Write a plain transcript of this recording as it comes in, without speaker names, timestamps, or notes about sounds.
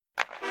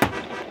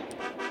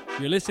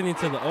You're listening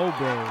to the Old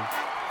Bros.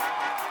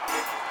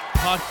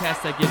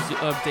 Podcast that gives you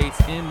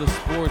updates in the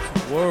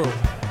sports world.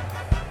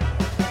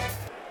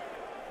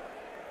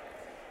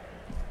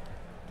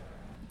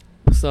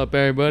 What's up,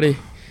 everybody?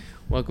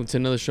 Welcome to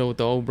another show with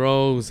the Old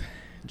Bros.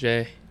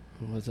 Jay,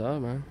 What's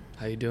up, man?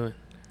 how you doing?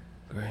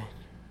 Great.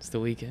 It's the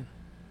weekend.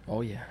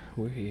 Oh, yeah.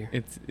 We're here.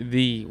 It's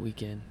the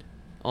weekend.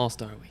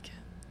 All-Star weekend.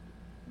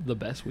 The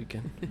best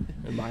weekend,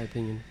 in my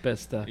opinion.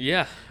 Best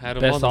Yeah. Out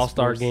of all best the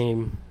all-star sports.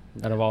 game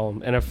out of all of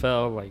them.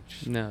 NFL, like,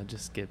 No,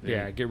 just skip it.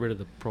 yeah, get rid of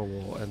the Pro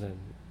Bowl. And then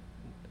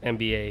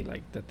NBA,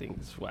 like, that thing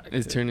is whack.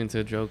 It's too. turned into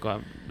a joke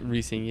of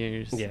recent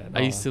years. Yeah, I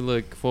no. used to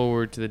look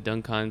forward to the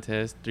dunk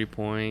contest,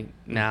 3-point.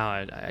 Now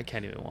I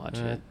can't even watch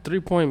it.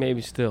 3-point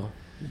maybe still,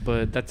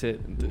 but that's it.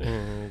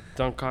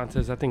 Dunk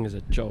contest, I think, is a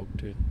joke,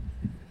 dude.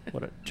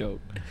 What a joke.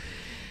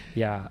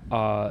 Yeah.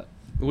 What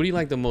do you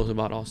like the most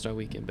about All-Star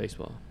Weekend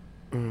baseball?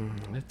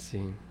 Let's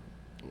see.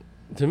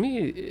 To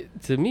me,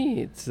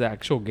 it's the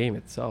actual game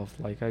itself.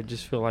 Like, I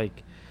just feel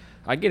like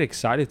I get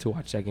excited to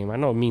watch that game. I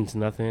know it means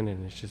nothing,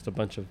 and it's just a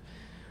bunch of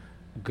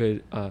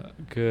good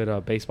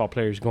baseball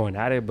players going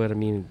at it. But I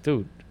mean,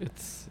 dude,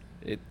 it's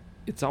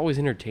always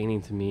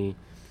entertaining to me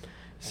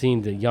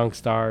seeing the young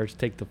stars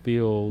take the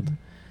field.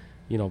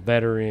 You know,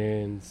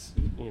 veterans.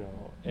 You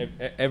know,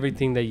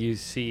 everything that you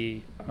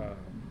see.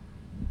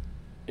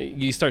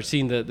 You start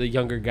seeing the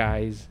younger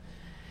guys,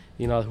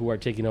 you know, who are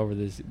taking over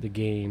the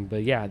game.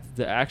 But yeah,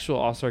 the actual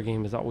All-Star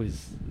game is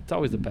always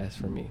the best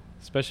for me.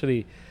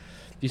 Especially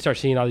you start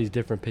seeing all these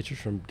different pitchers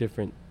from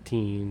different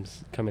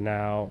teams coming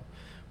out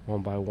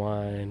one by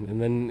one,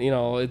 and then, you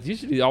know, it's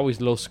usually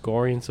always low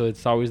scoring, so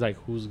it's always like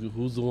who's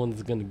the one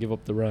that's gonna give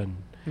up the run.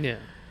 Yeah.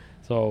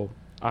 So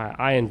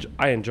I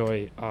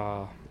enjoy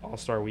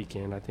All-Star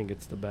Weekend. I think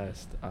it's the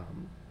best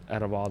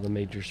out of all the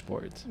major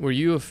sports. Were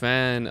you a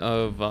fan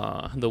of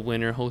the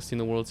winner hosting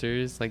the World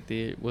Series like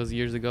was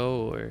years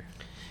ago, or?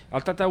 I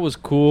thought that was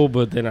cool,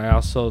 but then I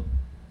also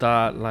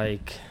thought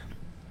like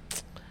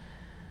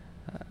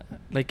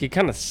it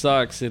kind of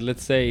sucks.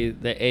 Let's say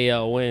the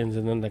AL wins,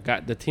 and then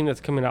the team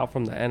that's coming out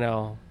from the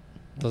NL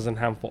doesn't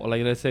have,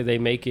 like, let's say they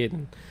make it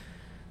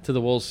to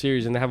the World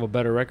Series and they have a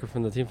better record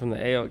from the team from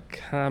the AL.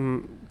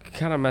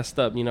 Kind of messed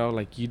up, you know.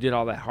 Like, you did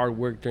all that hard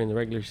work during the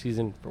regular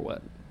season for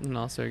what? An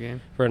All-Star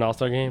game. For an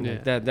All-Star game. Yeah.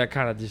 Like, that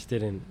kind of just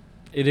didn't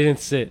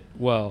sit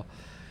well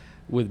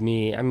with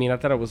me. I mean, I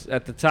thought it was,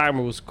 at the time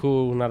it was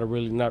cool, not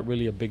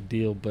really a big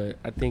deal, but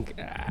I think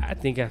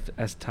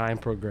as time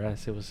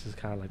progressed, it was just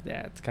kind of like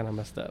that. It's kind of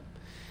messed up.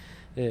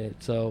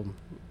 So,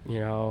 you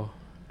know,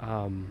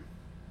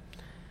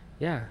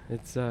 yeah,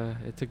 it's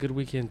a good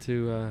weekend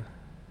to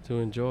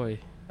enjoy.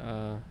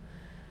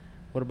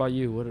 What about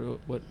you?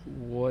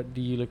 What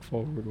do you look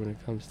forward when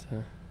it comes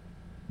to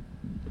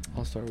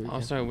All-Star Weekend?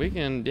 All-Star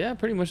Weekend, yeah,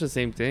 pretty much the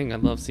same thing. I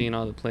love seeing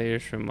all the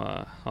players from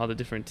all the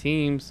different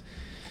teams.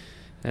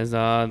 As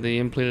they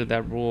implemented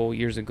that rule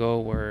years ago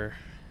where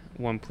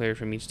one player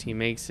from each team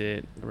makes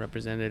it a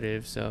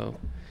representative. So,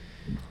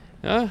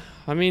 I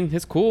mean,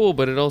 it's cool,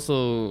 but it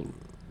also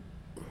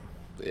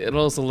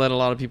let a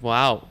lot of people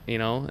out, you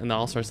know, in the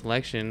All-Star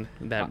selection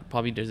that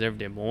probably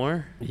deserved it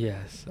more.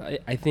 Yes,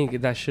 I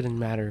think that shouldn't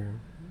matter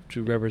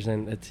to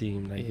represent a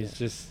team. Like, Yeah. it's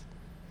just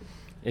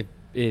if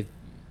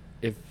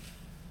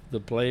the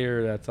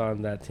player that's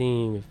on that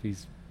team, if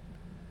he's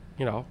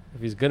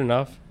good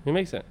enough, he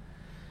makes it.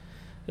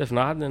 If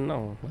not, then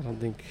no. I don't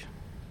think.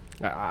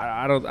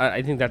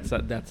 I think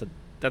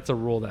that's a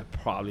rule that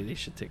probably they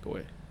should take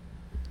away.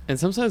 And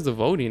sometimes the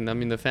voting, I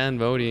mean, the fan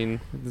voting,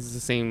 this is the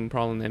same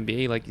problem in the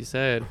NBA, like you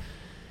said.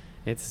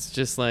 It's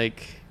just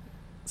like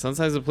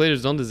sometimes the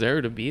players don't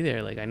deserve to be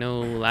there. Like, I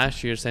know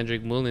last year,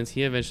 Cedric Mullins,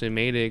 he eventually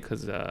made it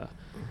because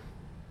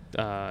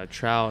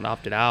Trout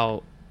opted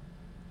out.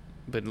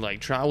 But, like,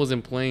 Trout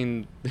wasn't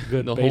playing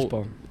Good the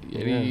baseball. whole.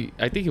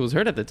 I think he was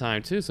hurt at the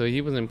time, too, so he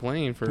wasn't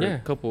playing for Yeah. a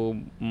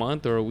couple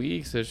month or a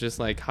week. So it's just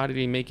like, how did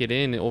he make it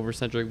in over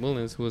Cedric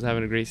Mullins, who was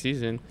having a great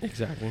season?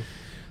 Exactly.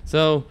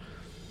 So,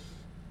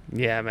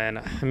 yeah, man.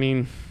 I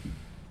mean,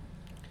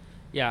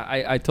 Yeah,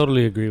 I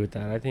totally agree with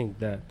that. I think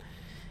that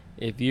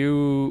if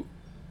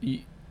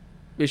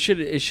it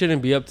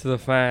shouldn't be up to the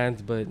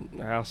fans, but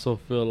I also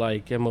feel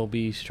like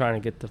MLB's trying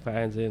to get the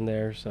fans in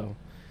there, so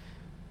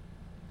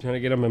trying to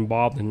get them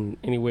involved in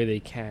any way they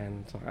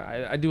can. So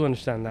I do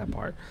understand that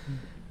part,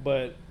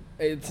 but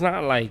it's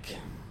not like,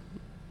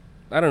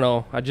 I don't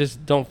know. I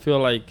just don't feel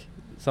like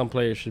some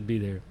players should be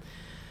there.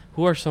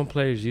 Who are some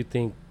players you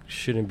think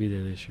shouldn't be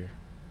there this year?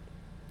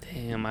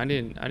 damn, I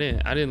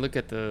didn't look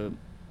at the,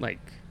 like,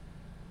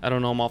 I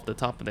don't know them off the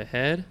top of the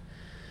head,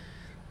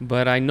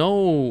 but I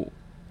know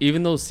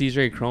even though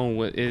CJ Cron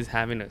is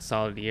having a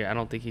solid year, I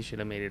don't think he should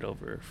have made it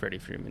over Freddie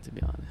Freeman, to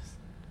be honest.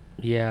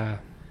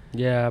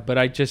 Yeah, but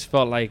I just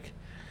felt like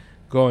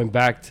going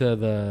back to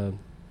the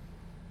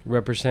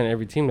represent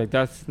every team, like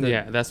that's one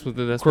of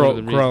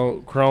the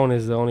reasons. Cron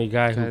is the only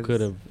guy who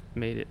could have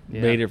made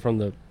it from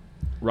the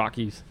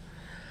Rockies.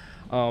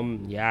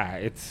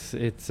 It's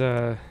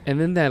and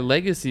then that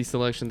legacy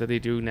selection that they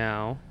do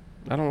now,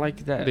 I don't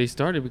like that. They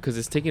started because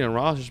it's taking a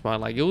roster spot.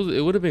 Like it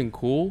would have been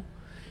cool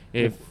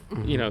if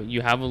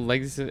you have a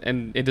legacy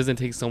and it doesn't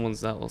take someone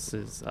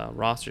else's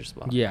roster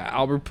spot. Yeah,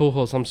 Albert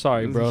Pujols, I'm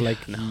sorry, bro. Yeah,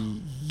 Like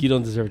you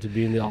don't deserve to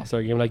be in the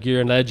All-Star game. Like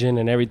you're a legend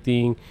and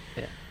everything,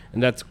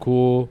 and that's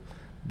cool.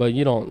 But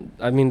you don't.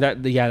 I mean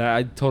that. Yeah,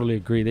 I totally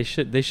agree. They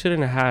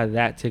shouldn't have had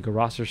that take a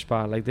roster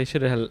spot. Like they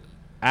should have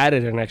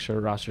added an extra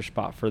roster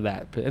spot for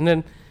that. And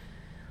then,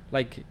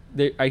 like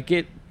I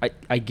get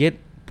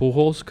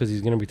Pujols because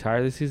he's gonna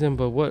retire this season.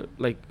 But what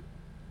like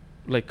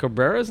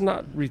Cabrera's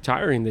not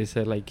retiring. They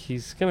said like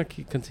he's gonna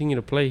continue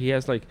to play. He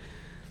has like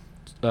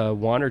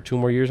 1 or 2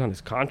 more years on his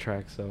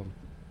contract. So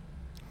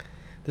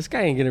this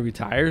guy ain't gonna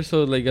retire.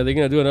 So like, are they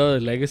gonna do another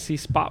legacy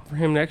spot for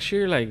him next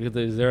year? Like,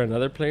 is there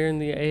another player in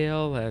the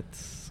AL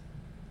that's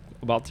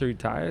about to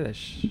retire that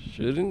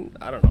shouldn't?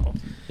 I don't know.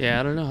 Yeah,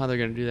 I don't know how they're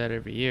gonna do that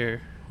every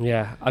year.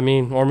 Yeah, I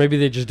mean, or maybe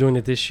they're just doing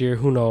it this year.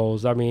 Who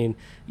knows? I mean,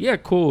 yeah,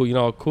 cool. You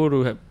know, cool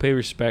to pay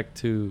respect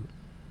to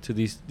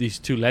these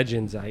 2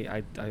 legends.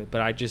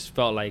 But I just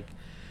felt like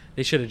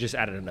they should have just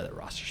added another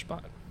roster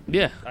spot.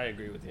 Yeah, I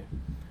agree with you.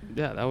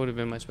 Yeah, that would have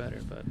been much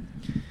better. But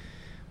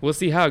we'll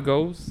see how it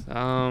goes.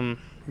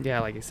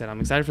 Yeah, like I said,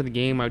 I'm excited for the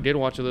game. I did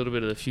watch a little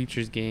bit of the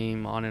Futures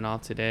game on and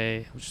off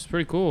today, which is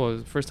pretty cool. It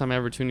was the first time I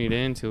ever tuned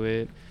into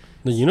it.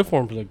 The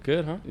uniforms look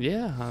good, huh?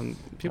 Yeah,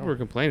 people were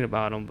complaining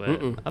about them,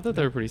 but I thought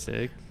they were pretty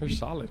sick. They're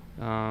solid.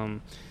 But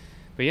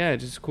yeah,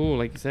 it's just cool.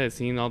 Like you said,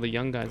 seeing all the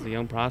young guys, the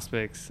young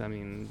prospects. I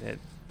mean, that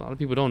a lot of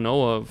people don't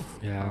know of.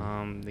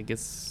 Yeah. It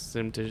gets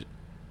them to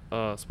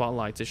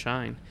spotlight to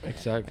shine.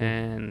 Exactly.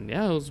 And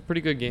yeah, it was a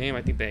pretty good game.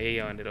 I think the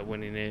AL ended up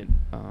winning it.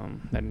 I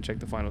didn't check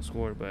the final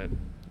score, but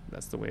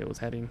that's the way it was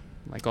heading,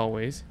 like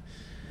always.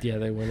 Yeah,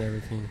 they win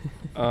everything.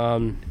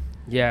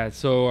 Yeah.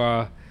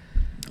 So,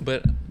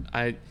 but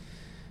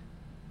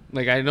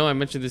I know I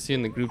mentioned this here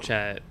in the group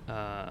chat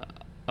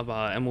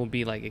about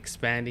MLB like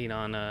expanding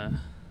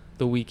on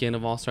the weekend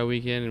of All-Star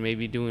Weekend and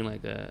maybe doing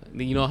like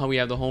how we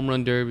have the home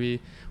run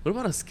derby. What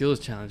about a skills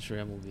challenge for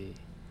MLB?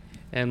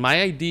 And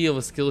my idea of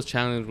a skills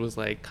challenge was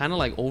like kind of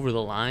like over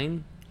the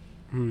line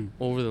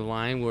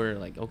where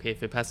like, okay,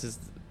 if it passes,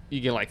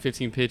 you get like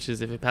 15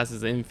 pitches. If it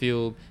passes the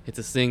infield, it's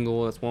a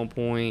single, that's 1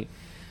 point.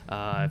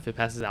 If it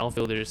passes the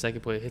outfield, there's a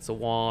second point, it hits a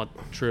wall,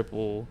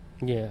 triple.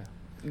 Yeah.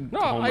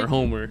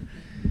 Homer.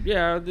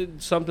 Yeah,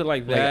 something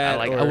like that.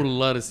 I would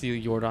love to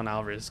see Yordan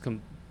Alvarez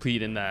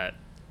complete in that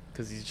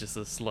because he's just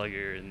a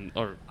slugger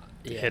or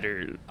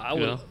hitter. I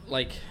would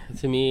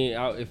to me,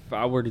 if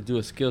I were to do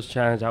a skills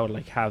challenge, I would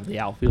like have the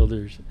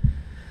outfielders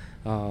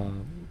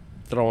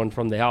throwing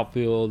from the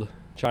outfield,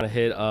 trying to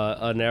hit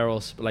an arrow,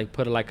 like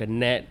put like a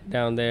net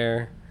down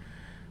there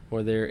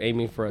where they're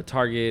aiming for a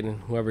target,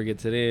 and whoever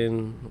gets it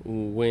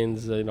in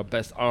wins,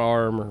 best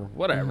arm or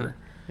whatever.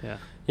 Yeah.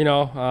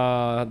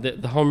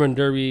 The home run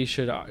derby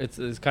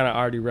it's kind of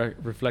already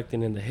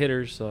reflecting in the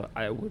hitters, so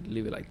I would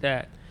leave it like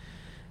that.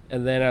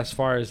 And then as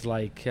far as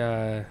like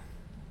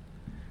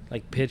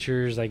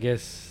pitchers, I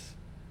guess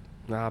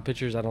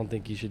pitchers, I don't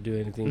think you should do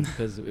anything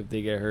because if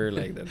they get hurt,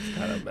 like that's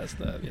kind of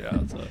messed up,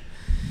 So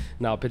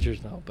no,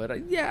 pitchers no. But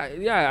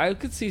I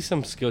could see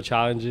some skill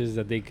challenges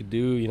that they could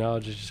do,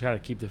 just kind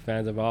of keep the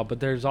fans involved. But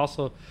there's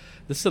also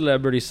the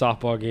celebrity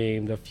softball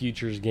game, the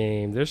futures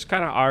game. There's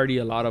kind of already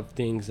a lot of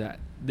things that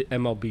the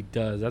MLB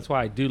does. That's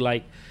why I do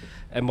like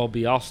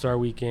MLB All-Star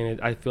Weekend.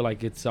 I feel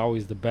like it's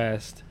always the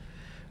best.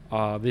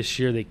 This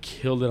year they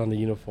killed it on the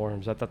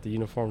uniforms. I thought the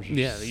uniforms were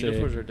sick.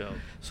 Uniforms are dope.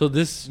 So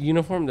this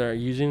uniform they're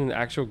using in the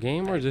actual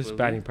game or is this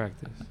batting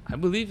practice? I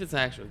believe it's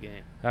actual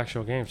game.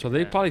 Actual game. So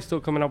they probably still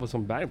coming up with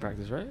some batting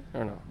practice, right?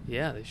 Or no?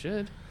 Yeah, they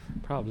should.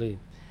 Probably.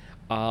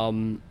 I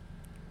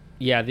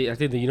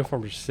think the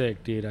uniforms are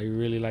sick, dude. I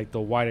really like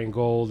the white and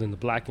gold and the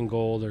black and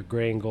gold or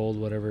gray and gold,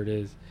 whatever it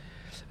is.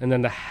 And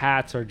then the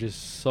hats are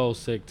just so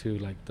sick too,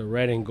 like the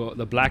red and gold,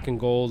 the black and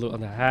gold on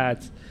the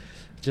hats.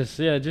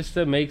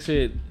 It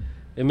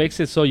makes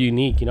it so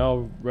unique,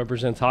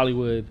 represents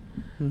Hollywood,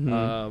 in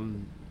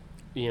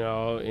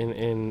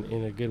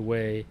a good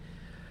way.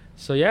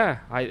 So yeah,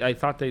 I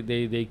thought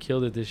they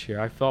killed it this year.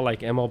 I felt like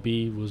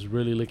MLB was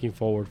really looking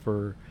forward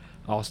for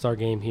All-Star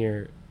Game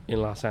here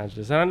in Los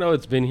Angeles. And I know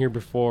it's been here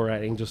before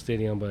at Angel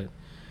Stadium, but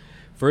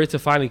for it to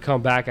finally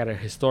come back at a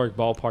historic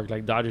ballpark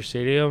like Dodger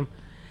Stadium,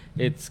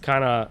 it's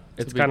kind of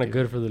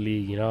good for the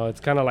league. It's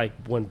kind of like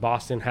when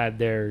Boston had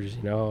theirs.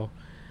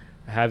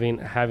 Having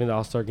the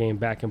All-Star Game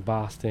back in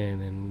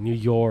Boston and New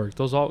York,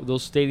 those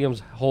stadiums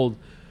hold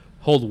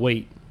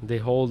weight. They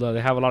have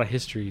a lot of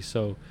history.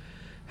 So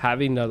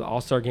having the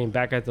All-Star Game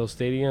back at those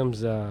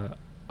stadiums,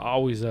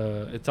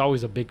 it's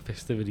always a big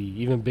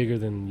festivity, even bigger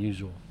than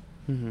usual.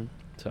 Mm-hmm.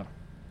 So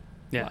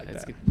yeah,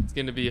 it's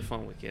going to be a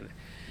fun weekend.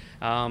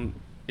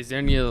 Is there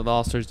any of the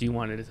All-Stars you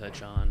wanted to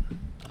touch on?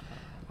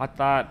 I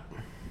thought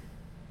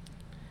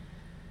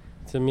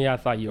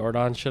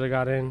Jordan should have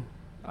got in.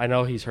 I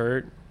know he's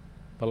hurt,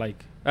 but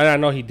and I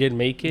know he did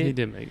make it. He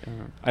did make it.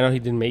 I know he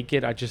didn't make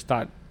it. I just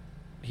thought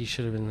he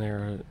should have been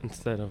there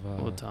instead of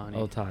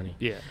Ohtani.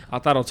 Yeah. I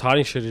thought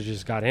Ohtani should have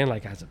just got in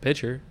as a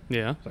pitcher.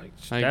 Yeah.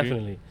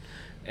 Definitely.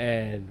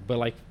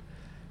 But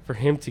for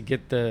him to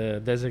get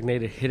the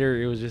designated hitter,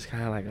 it was just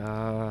kind of like,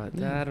 I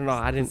don't know.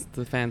 I didn't.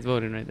 The fans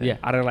voting right there. Yeah,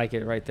 I didn't like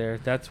it right there.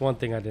 That's one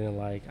thing I didn't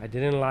like. I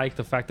didn't like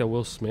the fact that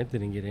Will Smith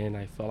didn't get in.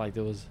 I felt like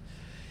there was,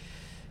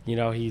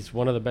 he's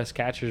one of the best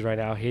catchers right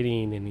now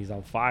hitting, and he's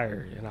on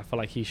fire. And I felt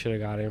like he should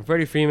have got in.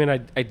 Freddie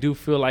Freeman, I do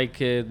feel like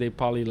they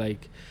probably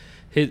like,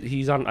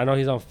 he's on. I know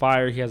he's on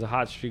fire. He has a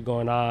hot streak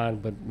going on,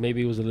 but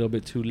maybe it was a little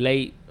bit too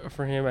late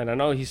for him. And I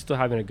know he's still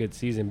having a good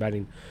season,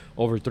 batting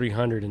over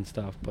 300 and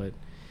stuff, but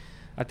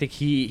I think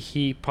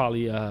he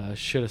probably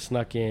should have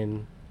snuck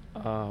in.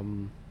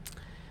 But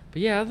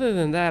yeah, other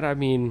than that, I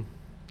mean,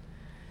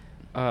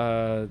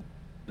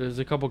 there's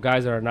a couple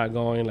guys that are not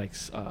going, like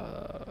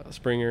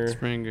Springer,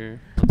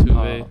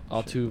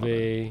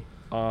 Altuve.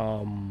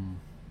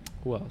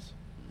 Who else?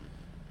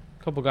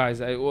 A couple guys.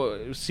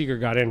 Seager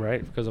got in,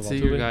 right, because of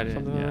Seager Altuve. got in,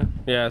 Something yeah.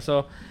 like that? Yeah.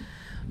 So,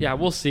 yeah,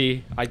 we'll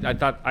see. I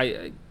thought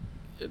I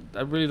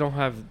really don't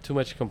have too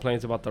much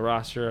complaints about the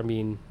roster. I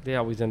mean, they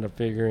always end up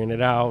figuring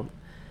it out.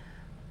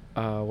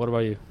 What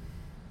about you?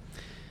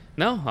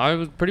 No, I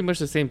was pretty much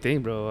the same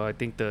thing, bro. I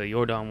think the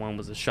Jordan one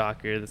was a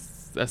shocker.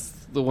 That's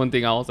the one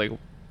thing I was like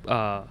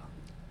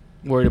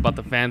worried about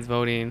the fans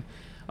voting.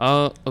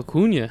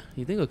 Acuna,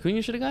 you think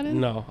Acuna should have got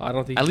in? No, I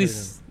don't think. At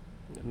least,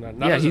 not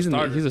yeah, he's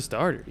a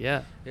starter.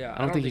 Yeah, Yeah, I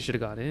don't think he should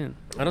have got in.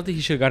 I don't think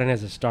he should have gotten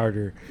as a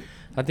starter.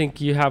 I think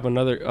you have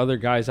other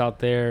guys out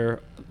there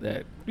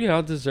that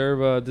deserve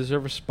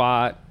a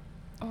spot.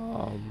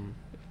 I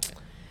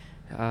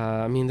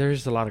mean,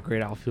 there's a lot of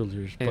great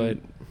outfielders,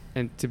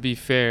 And to be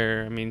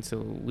fair, I mean, so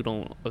we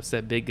don't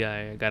upset Big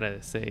Guy, I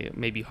gotta say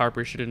maybe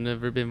Harper should have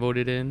never been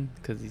voted in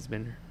because he's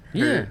been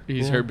hurt.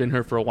 Been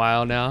hurt for a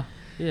while now.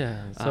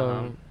 Yeah.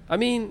 So I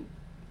mean,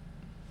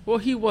 well,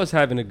 he was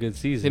having a good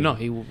season. No,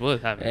 he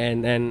was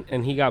having.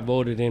 And he got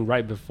voted in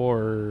right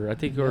before, I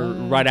think, or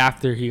right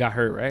after he got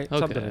hurt, right? Okay.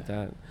 Something like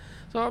that.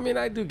 So I mean,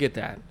 I do get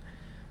that,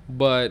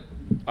 but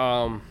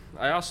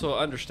I also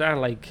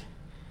understand like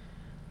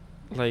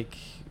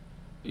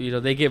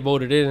they get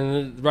voted in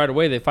and right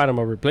away they find him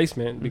a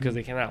replacement because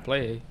they cannot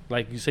play.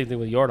 Like, you same thing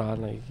with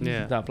Jordan. Like,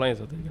 he's not playing,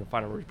 so they're going to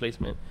find him a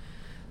replacement.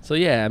 So,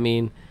 yeah, I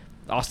mean,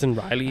 Austin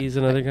Riley is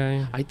another guy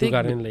who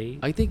got in late.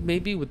 I think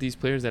maybe with these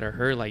players that are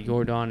hurt, like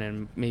Jordan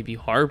and maybe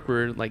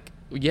Harper, like,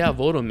 yeah,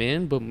 vote them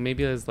in, but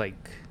maybe as,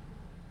 like,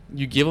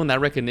 you give them that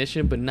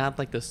recognition, but not,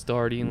 like, the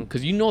starting.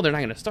 Because they're not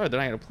going to start.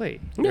 They're not going to play.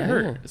 They're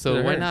hurt. Yeah.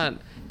 So why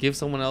not give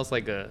someone else,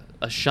 like, a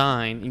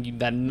shine and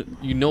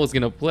is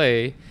going to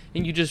play,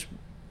 and you just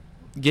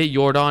get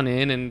Jordan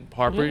in and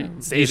Harper.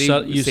 You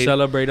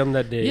celebrate them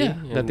that day. Yeah,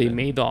 that they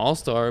made the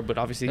All-Star, but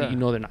obviously they're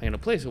not going to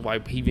play. So why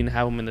even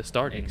have them in the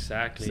starting?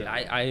 Exactly. So.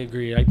 I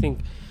agree. I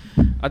think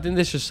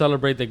they should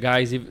celebrate the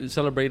guys,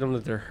 celebrate them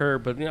that they're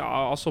hurt, but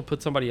also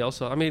put somebody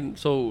else. I mean,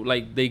 so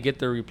like they get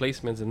their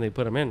replacements and they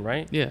put them in,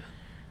 right? Yeah.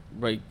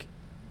 Like,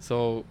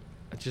 so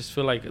I just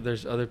feel like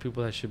there's other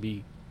people that should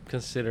be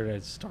considered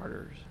as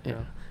starters. You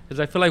know, because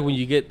I feel like when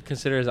you get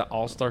considered as an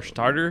All-Star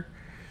starter.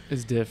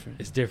 It's different.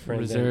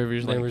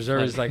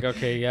 Reserve is like,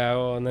 okay, yeah,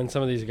 well, and then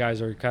some of these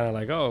guys are kind of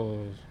like,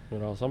 oh,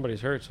 somebody's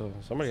hurt, so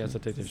somebody has to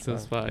take their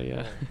spot.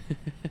 Yeah.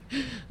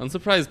 I'm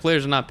surprised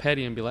players are not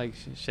petty and be like,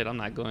 shit, I'm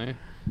not going.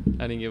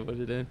 I didn't get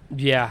voted in.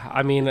 Yeah,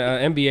 I mean,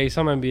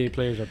 some NBA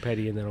players are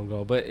petty and they don't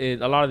go. But a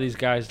lot of these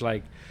guys,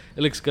 like,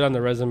 it looks good on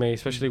the resume,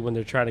 especially when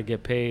they're trying to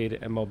get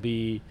paid,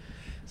 MLB.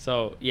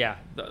 So, yeah,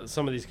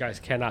 some of these guys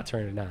cannot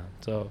turn it down.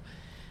 So,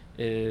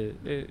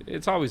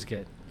 it's always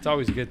good. It's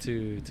always good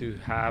to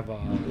have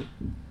a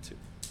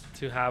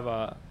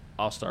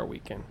All-Star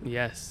weekend.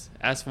 Yes.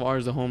 As far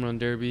as the home run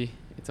derby,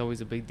 it's always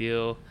a big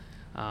deal.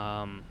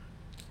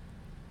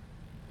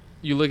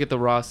 You look at the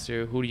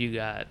roster. Who do you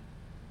got?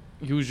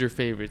 Who's your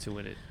favorite to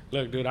win it?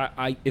 Look, dude,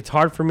 it's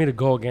hard for me to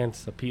go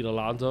against Pete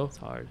Alonso. It's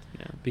hard,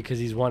 yeah, because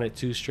he's won it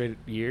 2 straight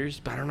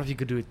years. But I don't know if he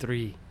could do it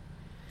 3.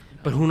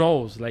 But who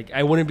knows? Like,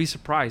 I wouldn't be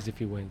surprised if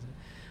he wins it.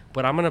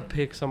 But I'm gonna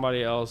pick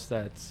somebody else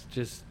that's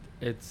just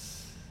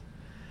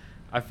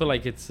I feel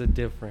like it's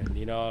different,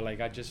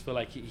 Like, I just feel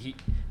like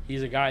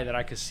he's a guy that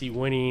I could see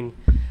winning,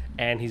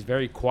 and he's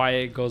very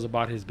quiet, goes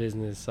about his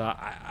business.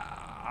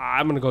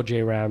 I'm going to go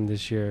J-Ram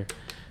this year.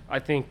 I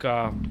think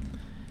I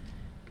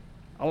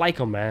like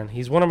him, man.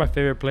 He's one of my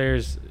favorite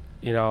players,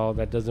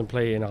 that doesn't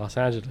play in Los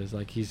Angeles.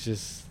 Like, he's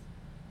just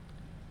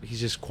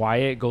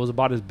quiet, goes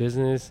about his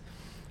business.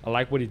 I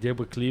like what he did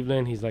with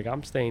Cleveland. He's like,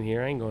 I'm staying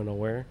here. I ain't going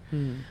nowhere.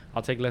 Mm-hmm.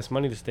 I'll take less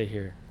money to stay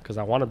here because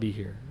I want to be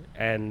here.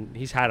 And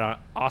he's had an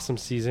awesome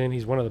season.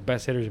 He's one of the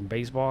best hitters in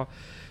baseball.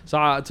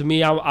 So, to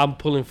me, I'm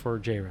pulling for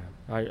J-Ram.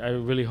 I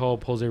really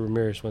hope Jose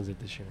Ramirez wins it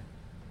this year.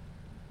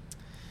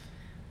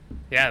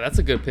 Yeah, that's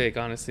a good pick,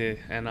 honestly.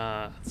 And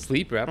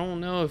sleeper, I don't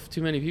know if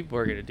too many people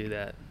are going to do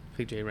that.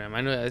 Pick J-Ram.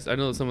 I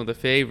know some of the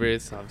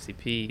favorites, obviously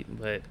Pete,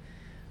 but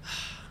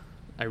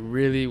I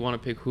really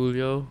want to pick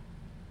Julio.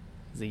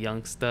 He's a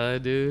young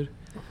stud, dude.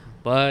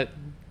 But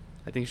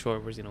I think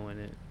Schwarber's going to win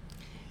it.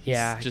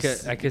 Yeah, I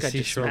could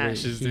see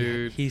Schwarber.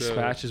 Dude. He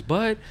smashes,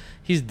 but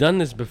he's done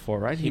this before,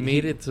 right? He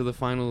made it to the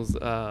finals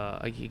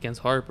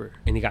against Harper.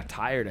 And he got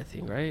tired, I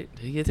think, right?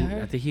 Did he get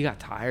tired? I think he got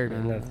tired,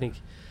 and I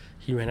think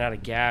he ran out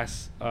of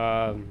gas.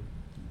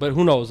 But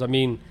who knows? I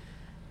mean,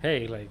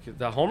 hey, like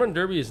the home run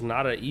derby is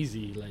not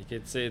easy. Like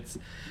it's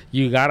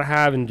you gotta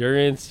have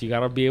endurance. You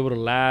gotta be able to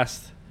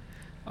last.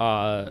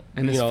 And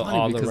it's funny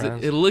all because the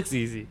rounds. it looks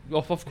easy.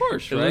 Well, of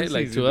course, It right? looks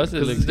Like easy to us,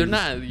 it looks they're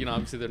easy. not.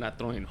 Obviously they're not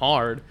throwing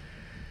hard.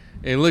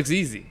 It looks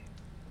easy.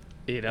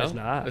 It's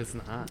not. It's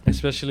not.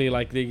 Especially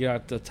like they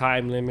got the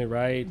time limit,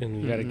 right?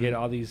 And you got to get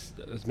all these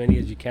as many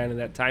as you can in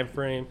that time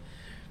frame.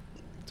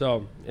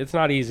 So it's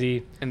not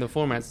easy. And the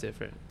format's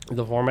different.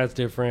 The format's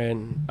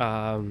different.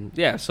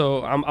 Yeah,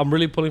 so I'm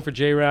really pulling for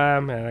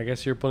J-Ram, and I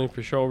guess you're pulling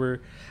for Schober.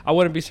 I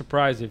wouldn't be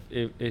surprised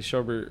if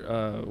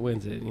Schober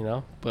wins it,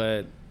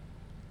 But,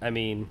 I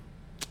mean,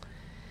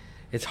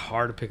 it's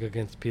hard to pick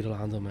against Pete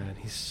Alonso, man.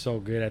 He's so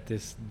good at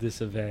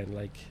this event.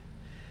 Like,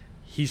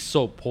 he's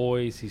so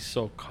poised. He's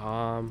so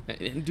calm.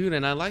 And dude,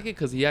 and I like it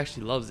because he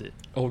actually loves it.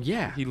 Oh,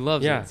 yeah. He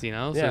loves Yeah. it, So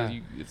Yeah.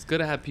 it's good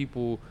to have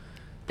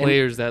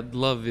players that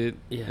love it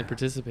Yeah. and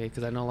participate,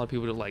 because I know a lot of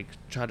people that like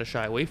try to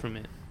shy away from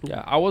it.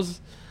 Yeah, I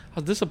was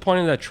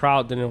disappointed that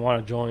Trout didn't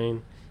want to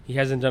join. He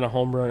hasn't done a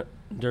home run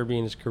derby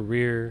in his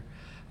career.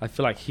 I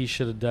feel like he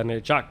should have done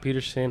it. Jock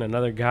Peterson,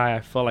 another guy,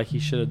 I felt like he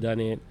should have done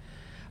it.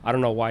 I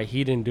don't know why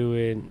he didn't do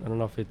it. I don't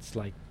know if it's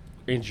like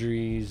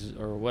injuries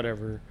or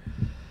whatever.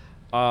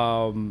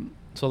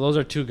 So those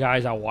are two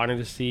guys I wanted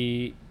to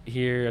see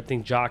here. I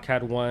think Jock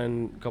had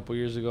one a couple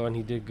years ago and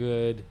he did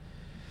good.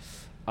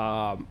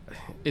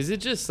 Is it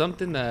just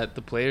something that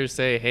the players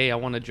say, "Hey, I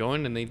want to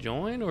join," and they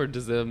join, or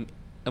does the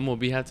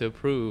MLB have to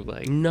approve?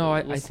 Like, No,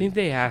 we'll I see. think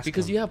they asked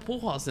Because him. you have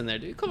Pujols in there,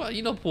 dude. Come on,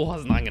 Pujols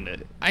is not gonna.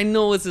 I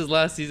know it's his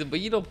last season, but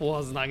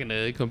Pujols is not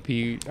gonna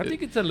compete. I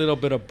think it's a little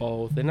bit of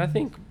both. And I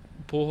think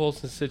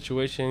Pujols'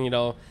 situation,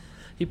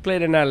 he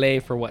played in LA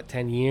for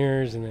 10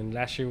 years, and then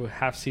last year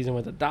half season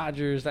with the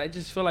Dodgers. I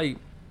just feel like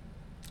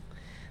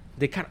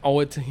they kind of owe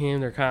it to him.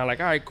 They're kind of like,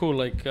 all right, cool,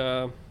 like,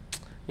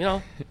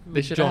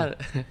 they should join.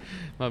 have.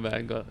 My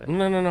bad. Go ahead.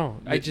 No.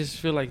 I just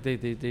feel like they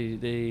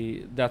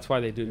that's why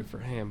they do it for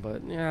him.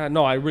 But yeah,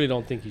 no, I really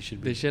don't think he should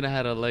be. They should have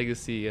had a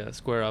legacy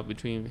square up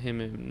between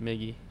him and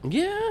Miggy.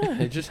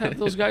 Yeah, just have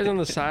those guys on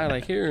the side,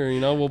 like here,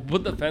 we'll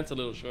put the fence a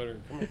little shorter.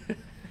 Come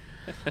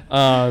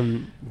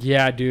on.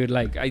 Yeah, dude.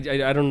 Like I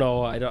don't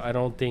know. I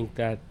don't think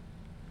that.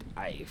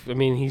 I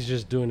mean, he's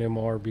just doing it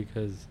more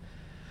because,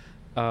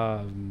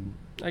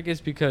 I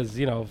guess because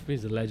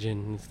he's a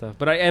legend and stuff.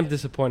 But I am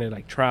disappointed.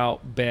 Like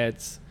Trout,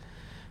 Betts,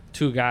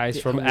 two guys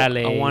from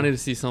LA. I wanted to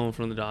see someone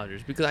from the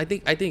Dodgers because I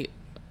think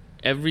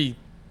every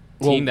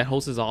team that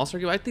hosts his All-Star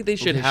game, I think they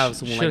should have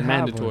someone like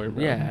mandatory.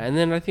 Bro. Yeah, and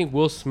then I think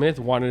Will Smith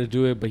wanted to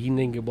do it, but he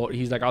didn't get voted.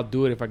 He's like, I'll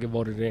do it if I get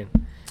voted in.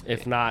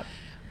 If not,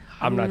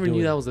 I'm not doing it. I never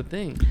knew that was a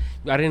thing.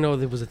 I didn't know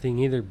there was a thing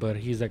either, but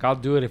he's like, I'll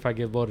do it if I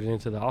get voted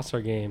into the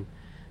All-Star game.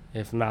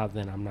 If not,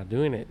 then I'm not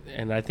doing it.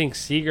 And I think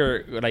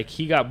Seager, like,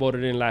 he got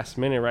voted in last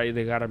minute, right?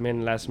 They got him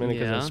in last minute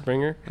because of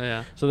Springer.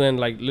 Yeah. So then,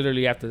 like,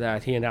 literally after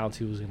that, he announced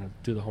he was going to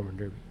do the home run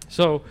derby.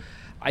 So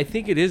I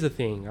think it is a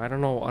thing. I don't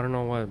know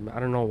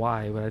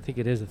why, but I think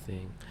it is a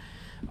thing.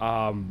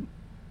 Or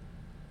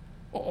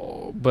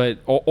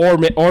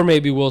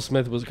maybe Will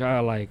Smith was kind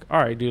of like,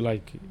 all right, dude,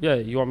 like, yeah,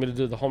 you want me to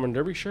do the home run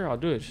derby? Sure, I'll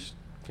do it. Just,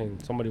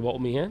 can somebody vote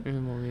me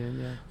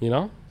in?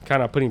 Yeah.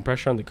 Kind of putting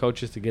pressure on the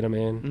coaches to get him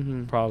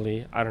in.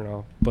 Probably, I don't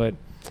know, but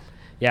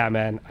yeah,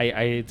 man,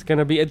 it's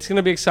gonna be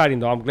exciting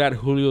though. I'm glad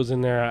Julio's in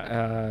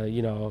there.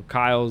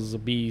 Kyle's a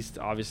beast,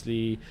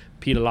 obviously.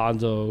 Pete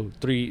Alonso,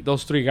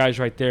 those three guys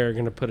right there are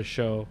gonna put a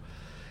show,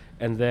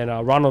 and then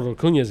Ronald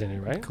Acuña's in it,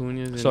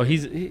 right? So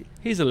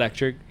he's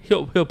electric.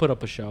 He'll put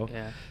up a show.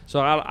 Yeah.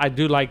 So I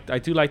do like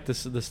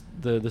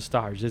the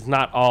stars. It's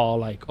not all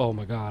like, oh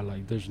my god,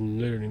 like there's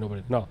literally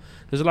nobody. No,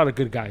 there's a lot of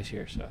good guys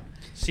here. So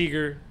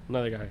Seager,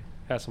 another guy,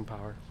 has some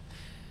power.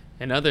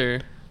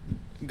 Another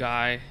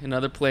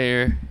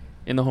player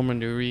in the home run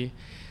derby,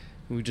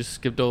 we just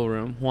skipped over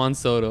him, Juan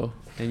Soto.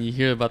 And you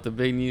hear about the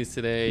big news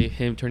today,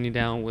 him turning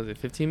down, was it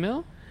 15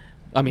 mil?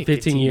 I mean,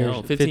 15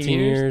 years. 15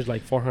 years,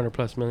 like 400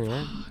 plus million,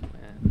 right?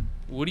 Man.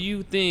 What do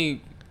you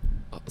think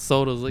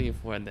Soto's looking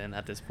for then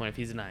at this point if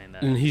he's denying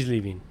that? And he's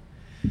leaving.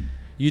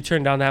 You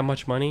turn down that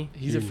much money?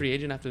 He's a free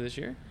agent after this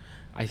year?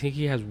 I think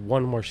he has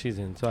one more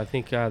season. So I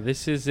think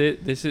this is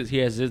it. He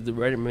has the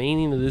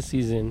remaining of this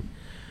season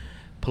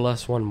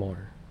plus one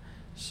more.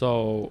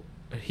 So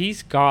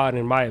he's gone,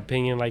 in my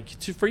opinion. Like,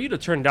 for you to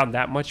turn down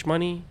that much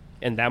money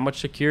and that much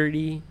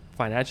security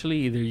financially,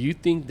 either you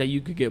think that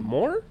you could get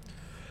more,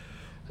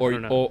 or you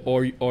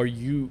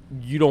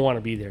don't want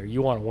to be there.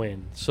 You want to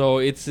win. So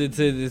it's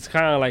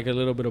kind of like a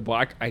little bit of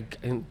I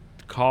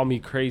call me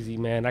crazy,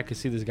 man. I could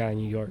see this guy in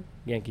New York,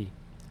 Yankee.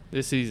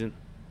 This season?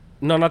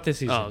 No, not this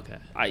season. Oh,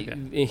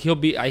 okay. He'll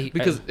be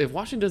because if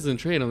Washington doesn't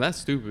trade him, that's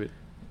stupid.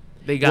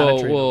 They gotta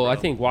trade him. Well, I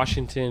think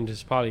Washington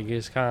just probably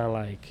gets kind of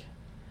like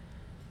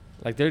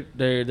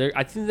they're.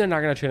 I think they're not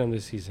gonna trade him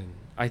this season.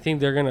 I think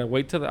they're gonna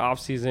wait till the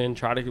offseason,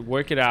 try to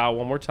work it out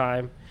one more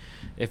time.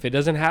 If it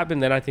doesn't happen,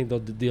 then I think they'll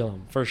deal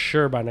him for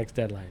sure by next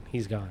deadline.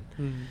 He's gone.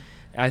 Mm-hmm.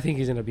 I think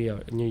he's gonna be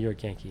a New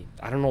York Yankee.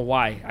 I don't know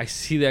why. I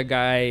see that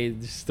guy,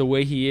 just the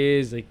way he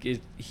is. Like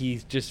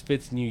he just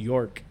fits New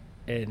York.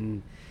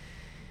 and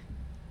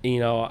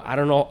I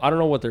don't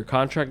know what their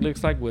contract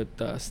looks like with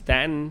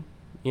Stanton.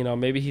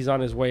 Maybe he's on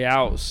his way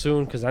out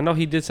soon because I know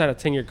he did sign a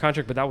 10-year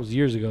contract, but that was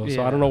years ago.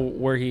 So I don't know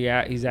where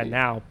he's at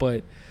now.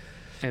 But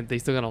and they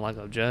still gotta lock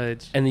up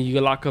Judge. And then you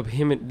can lock up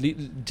him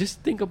and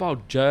just think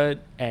about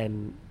Judd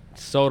and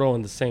Soto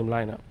in the same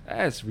lineup.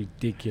 That's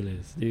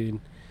ridiculous,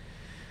 dude.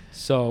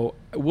 So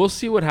we'll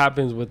see what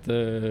happens with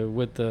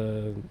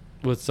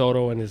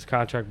Soto and his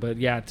contract. But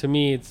yeah, to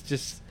me, it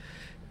just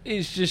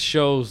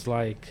shows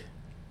like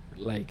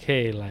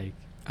hey, like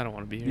I don't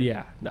want to be here.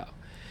 Yeah, no.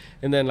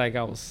 And then like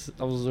I was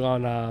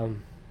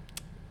on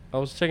I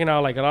was checking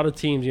out like a lot of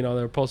teams.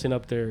 They're posting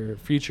up their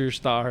future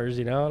stars.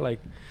 It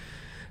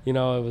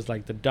was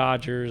like the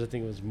Dodgers. I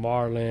think it was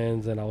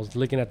Marlins, and I was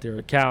looking at their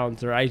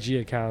accounts, their IG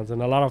accounts,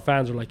 and a lot of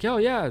fans were like, "Yo,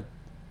 yeah,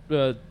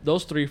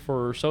 those 3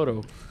 for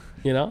Soto."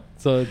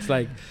 So it's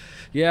like,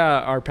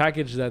 yeah, our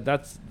package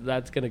that's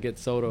gonna get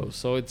Soto.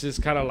 So it's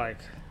just kind of like,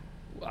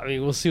 I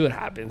mean, we'll see what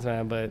happens,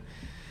 man. But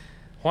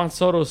Juan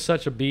Soto is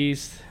such a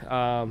beast.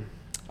 I'm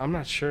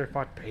not sure if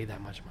I'd pay that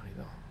much money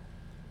though.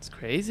 It's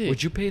crazy.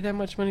 Would you pay that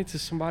much money to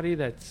somebody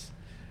that's?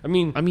 I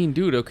mean,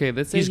 dude. Okay,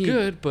 let's say he's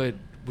good, but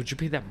would you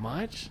pay that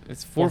much?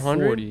 It's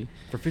 $440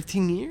 for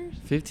 15 years.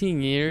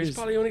 15 years. He's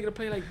probably only gonna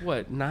play like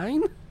what,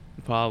 9?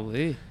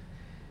 Probably.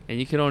 And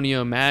you can only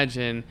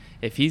imagine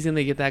if he's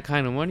gonna get that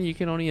kind of money. You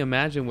can only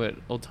imagine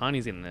what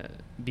Ohtani's gonna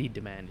be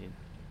demanding.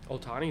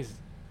 Ohtani,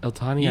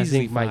 I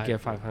think might get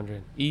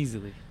 500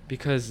 easily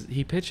because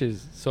he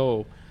pitches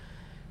so.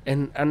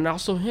 And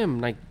also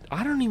him, like,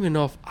 I don't even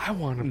know if I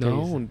want to pay.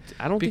 No,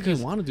 I don't think you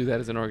want to do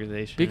that as an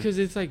organization. Because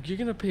it's like you're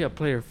gonna pay a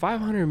player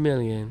 $500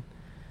 million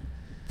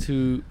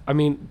to. I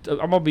mean, I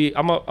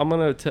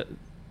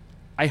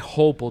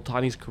hope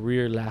Ohtani's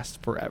career lasts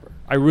forever.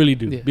 I really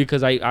do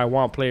because I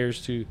want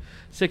players to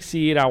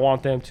succeed. I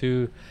want them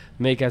to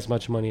make as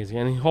much money as he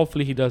can, and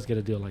hopefully he does get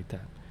a deal like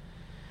that.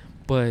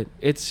 But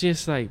it's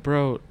just like,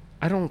 bro,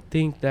 I don't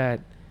think that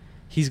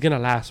he's gonna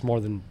last more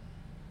than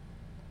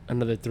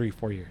another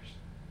 3-4 years.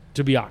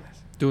 To be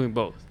honest. Doing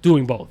both.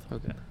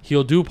 Okay.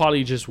 He'll do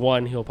probably just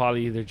one. He'll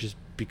probably either just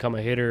become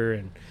a hitter,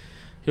 and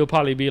he'll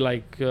probably be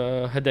like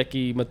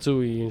Hideki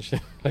Matsui and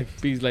shit. Like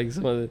he's like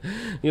some of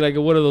the, like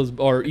one of those,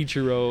 or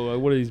Ichiro,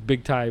 one of these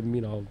big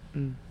time,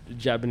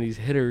 Japanese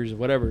hitters or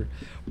whatever.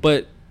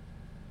 But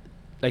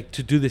like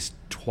to do this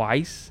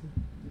twice,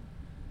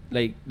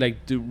 like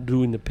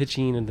doing the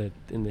pitching and the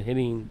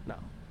hitting, no,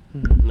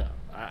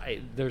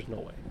 there's no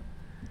way.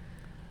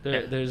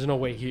 There's no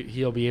way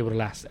he'll be able to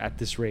last at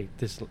this rate.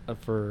 This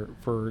for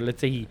let's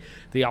say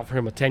they offer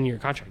him a 10-year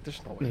contract.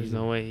 There's no way. There's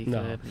no way he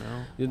could.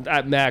 No.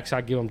 At max,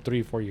 I'd give him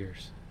 3-4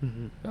 years.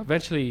 Mm-hmm.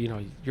 Eventually,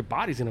 your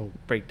body's gonna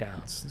break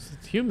down. It's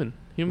human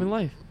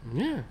life.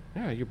 Yeah,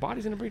 your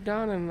body's gonna break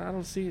down, and I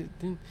don't see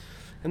it.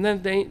 And I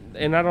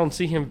don't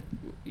see him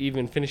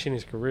even finishing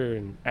his career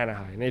in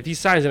Anaheim. And if he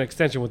signs an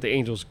extension with the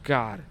Angels,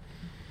 God,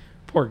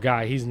 poor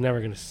guy, he's never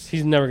gonna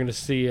see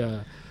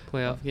a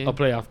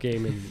playoff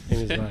game in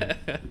his life.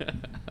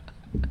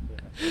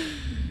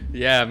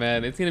 Yeah,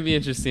 man, it's gonna be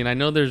interesting. I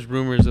know there's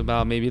rumors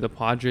about maybe the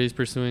Padres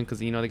pursuing, because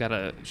they got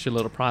a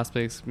shitload of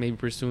prospects, maybe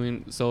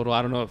pursuing Soto.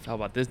 I don't know how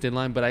about this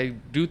deadline, but I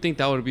do think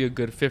that would be a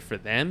good fit for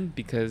them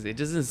because it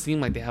doesn't seem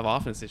like they have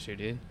offense this year,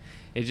 dude.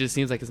 It just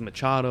seems like it's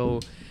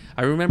Machado.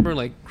 I remember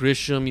like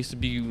Grisham used to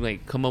be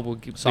like come up with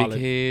big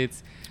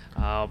hits,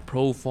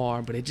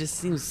 Profar, but it just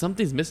seems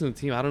something's missing in the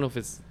team. I don't know if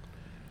it's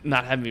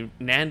not having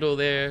Nando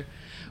there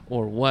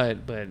or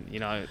what, but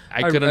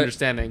I could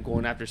understand that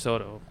going after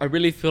Soto. I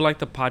really feel like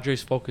the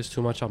Padres focused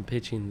too much on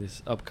pitching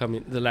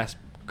the last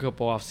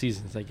couple off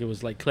seasons. Like it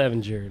was like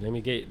Clevenger, let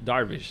me get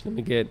Darvish, let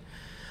me get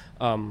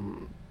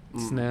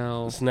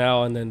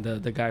Snell, and then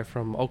the guy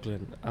from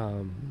Oakland,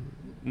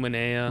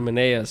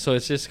 Manea. So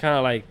it's just kind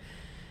of like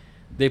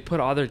they put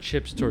all their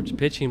chips towards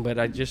pitching, but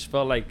I just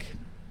felt like,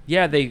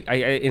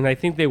 I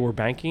think they were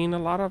banking a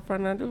lot on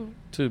Fernando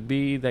to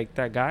be like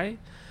that guy.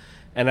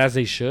 And as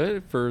they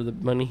should for the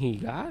money he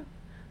got.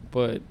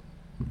 But,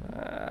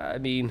 I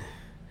mean,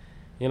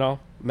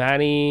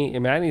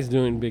 Manny's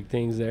doing big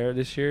things there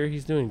this year.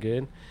 He's doing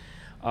good.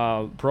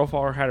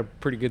 Profar had a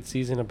pretty good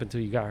season up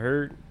until he got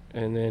hurt.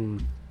 And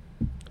then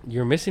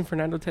you're missing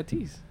Fernando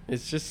Tatis.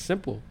 It's just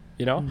simple,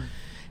 Mm-hmm.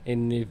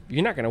 And if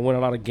you're not going to win a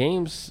lot of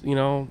games,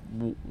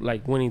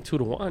 like winning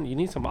 2-1, you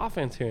need some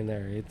offense here and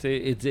there.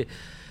 It's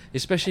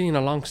especially in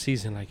a long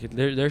season. Like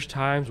there's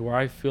times where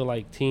I feel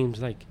like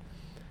teams like,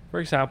 for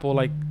example,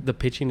 like the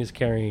pitching is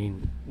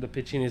carrying the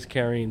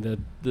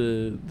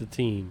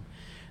team,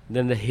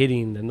 then the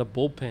hitting, then the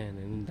bullpen,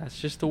 and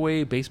that's just the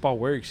way baseball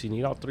works. You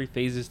need all 3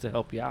 phases to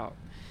help you out,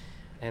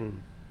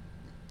 and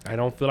I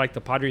don't feel like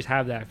the Padres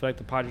have that. I feel like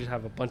the Padres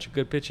have a bunch of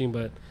good pitching,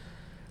 but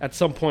at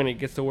some point it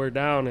gets to wear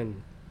down,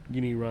 and you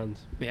need runs.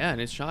 Yeah,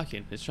 and it's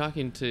shocking. It's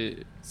shocking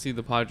to see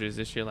the Padres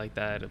this year like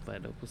that.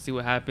 But we'll see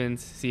what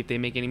happens. See if they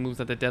make any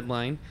moves at the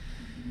deadline.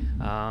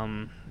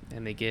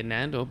 And they get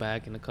Nando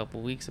back in a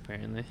couple weeks,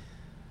 apparently.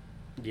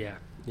 Yeah.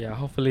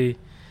 Hopefully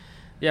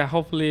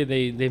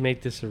they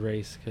make this a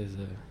race because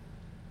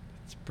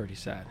it's pretty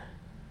sad.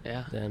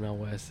 Yeah. The NL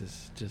West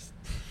is just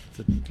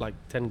like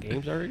 10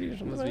 games already or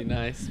something.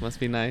 Must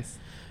be nice.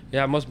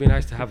 Yeah, it must be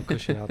nice to have a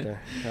cushion out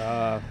there.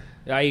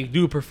 I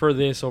do prefer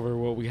this over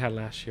what we had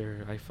last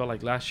year. I felt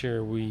like last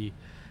year we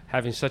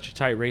having such a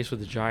tight race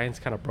with the Giants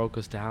kind of broke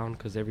us down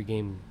because every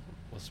game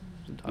was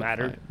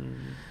mattered.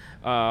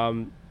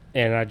 And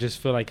I just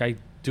feel like I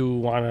do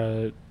want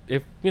to,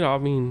 if, I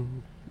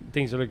mean,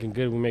 things are looking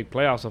good, we make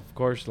playoffs, of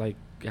course, like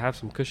have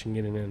some cushion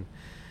getting in.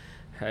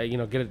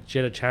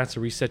 Get a chance to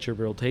reset your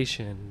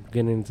rotation,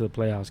 getting into the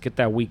playoffs, get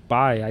that week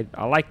bye.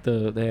 I like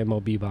the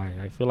MLB bye.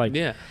 I feel like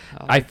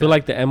I feel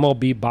like the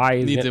MLB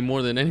bye needs it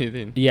more than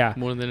anything. Yeah,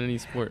 more than any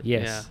sport.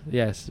 Yes,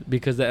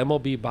 because the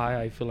MLB bye,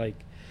 I feel like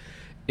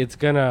it's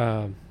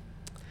gonna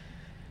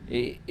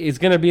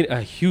be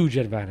a huge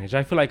advantage.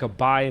 I feel like a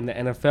bye in the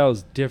NFL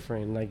is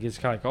different. Like it's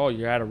kind of like, oh,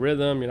 you're out of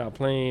rhythm, you're not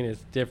playing.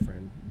 It's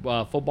different.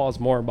 Football is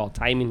more about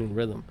timing and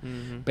rhythm.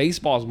 Mm-hmm.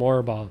 Baseball is more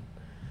about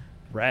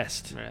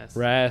rest,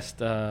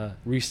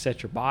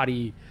 reset your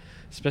body,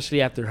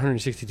 especially after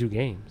 162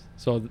 games.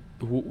 So,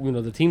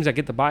 the teams that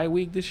get the bye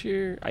week this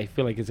year, I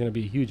feel like it's going to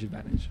be a huge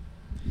advantage.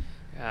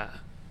 Yeah,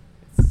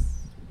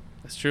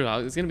 that's true.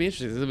 It's going to be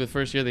interesting. This is the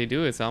first year they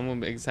do it, so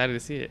I'm excited to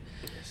see it.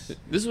 Yes.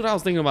 This is what I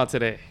was thinking about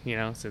today,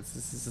 since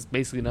this is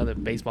basically another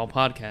baseball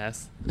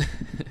podcast.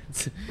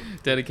 It's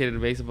dedicated to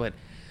baseball. But,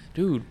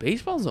 dude,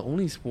 baseball's the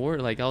only sport,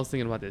 like I was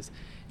thinking about this.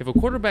 If a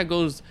quarterback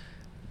goes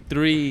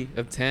 3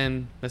 of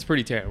 10, that's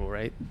pretty terrible,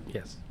 right?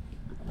 Yes.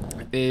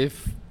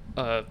 If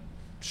a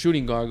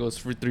shooting guard goes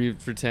for 3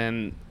 for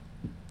 10,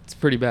 it's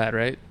pretty bad,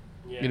 right?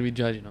 Yeah. You're gonna be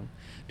judging him,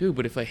 dude.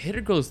 But if a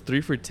hitter goes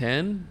 3 for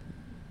 10,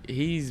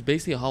 he's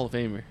basically a Hall of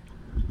Famer.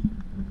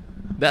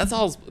 That's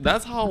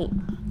how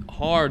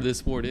hard this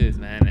sport is,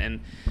 man.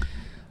 And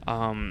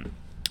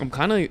I'm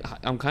kind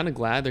of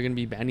glad they're gonna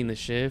be banning the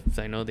shifts.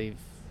 I know they've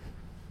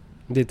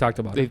talked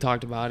about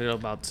it,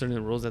 about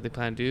certain rules that they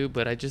plan to do,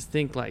 but I just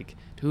think, like,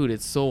 dude,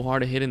 it's so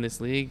hard to hit in this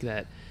league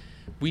that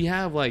we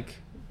have, like,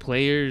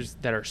 players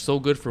that are so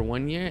good for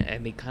 1 year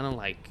and they kind of,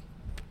 like,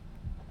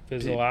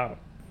 fizzle out.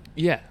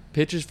 Yeah,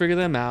 pitchers figure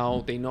them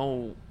out. They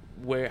know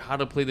how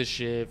to play the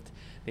shift.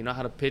 They know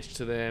how to pitch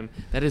to them.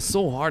 That is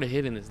so hard to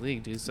hit in this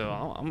league, dude. So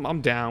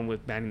I'm down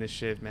with banning the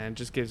shift, man. It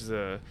just gives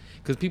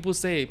because people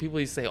say,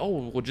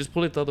 oh, well, just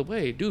pull it the other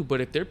way, dude. But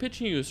if they're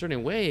pitching you a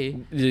certain way,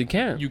 you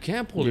can't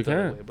pull it the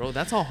other way, bro.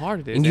 That's how hard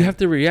it is. And you have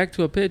to react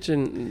to a pitch,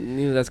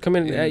 and that's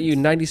coming at you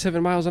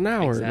 97 miles an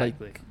hour.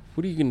 Exactly. Like,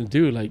 what are you gonna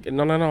do? Like,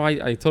 no.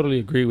 I totally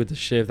agree with the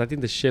shift. I think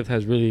the shift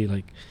has really,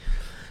 like,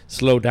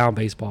 slowed down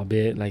baseball a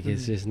bit. Like,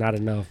 it's just not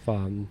enough.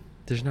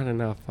 There's not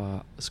enough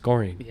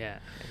scoring. Yeah,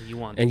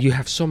 and you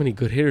have so many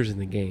good hitters in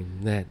the game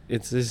that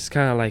it's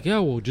kind of like,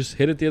 well, just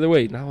hit it the other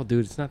way. No,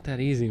 dude, it's not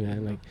that easy,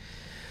 man. Like,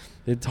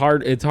 it's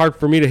hard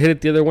for me to hit it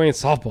the other way in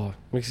softball.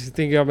 Makes you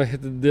think I'm gonna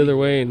hit it the other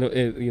way, and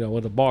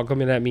with the ball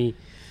coming at me,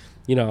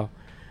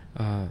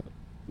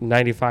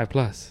 95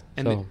 plus.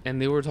 And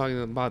they were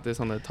talking about this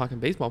on the Talking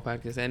Baseball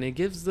podcast, and it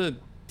gives the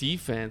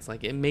defense,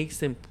 like, it makes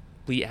them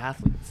be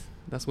athletes.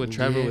 That's what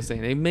Trevor was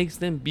saying. It makes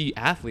them be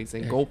athletes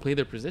and go play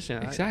their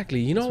position.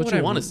 Exactly. That's what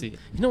you want to see.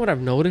 You know what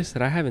I've noticed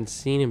that I haven't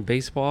seen in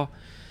baseball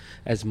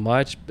as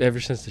much ever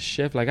since the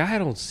shift? Like, I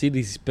don't see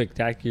these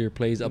spectacular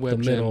plays up the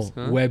middle,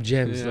 web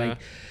gems. Yeah. Like,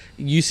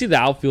 you see the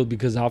outfield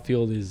because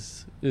outfield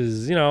is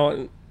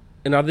and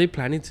are they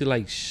planning to,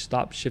 like,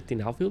 stop shifting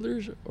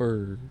outfielders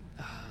or?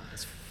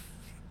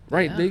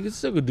 Right, yeah. They can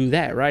still do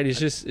that, right? It's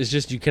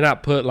just you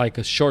cannot put, like,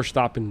 a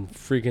shortstop in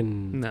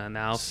freaking an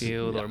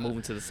outfield or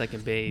moving to the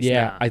second base.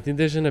 Yeah, I think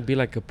there's gonna be,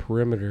 like, a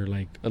perimeter,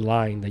 like a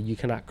line that you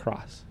cannot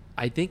cross.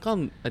 I think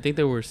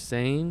they were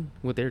saying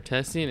what they're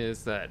testing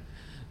is that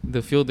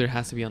the fielder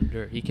has to be on the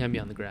dirt. He can't be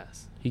on the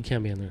grass. He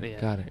can't be on the dirt. Yeah.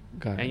 Got it.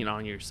 And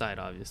on your side,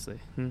 obviously.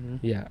 Mm-hmm.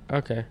 Yeah.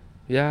 Okay.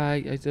 Yeah,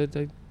 I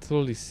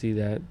totally see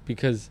that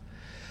because,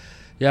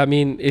 yeah, I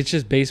mean, it's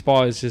just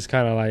baseball is just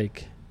kind of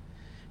like,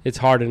 it's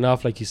hard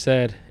enough, like you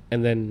said.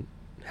 And then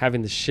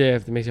having the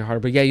shift, it makes it harder.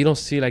 But, yeah, you don't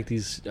see, like,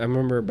 these. I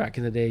remember back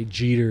in the day,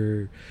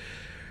 Jeter,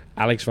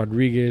 Alex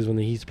Rodriguez, when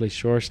they used to play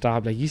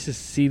shortstop. Like, you used to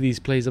see these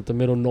plays up the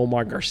middle,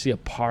 Nomar Garcia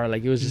Parr.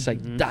 Like, it was just,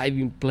 like,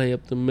 diving play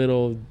up the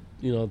middle,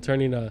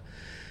 turning a,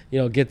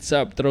 gets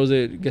up, throws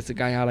it, gets the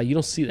guy out. Like, you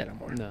don't see that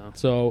anymore. No.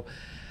 So,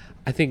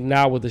 I think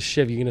now with the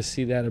shift, you're going to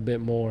see that a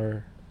bit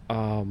more.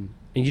 And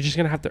you're just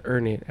going to have to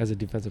earn it as a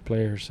defensive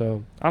player.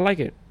 So, I like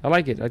it.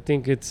 I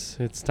think it's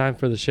time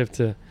for the shift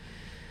to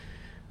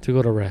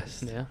go to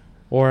rest. Yeah.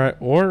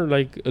 Or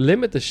like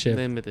limit the shift.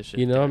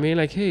 You know what I mean?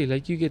 Like, hey,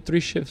 like, you get 3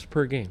 shifts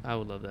per game. I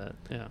would love that.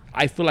 Yeah.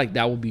 I feel like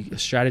that would be a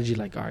strategy.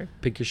 Like, all right,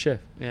 pick your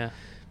shift. Yeah.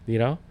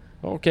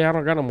 Okay, I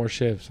don't got no more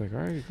shifts. Like,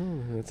 all right,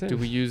 cool. That's it. Do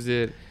we use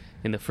it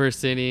in the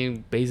first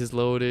inning, bases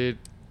loaded?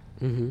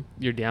 Mm-hmm.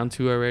 You're down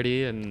 2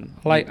 already, and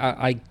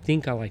I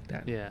think I like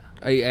that. Yeah.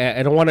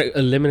 I don't want to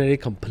eliminate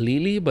it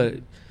completely, but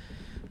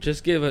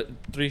just give it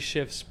 3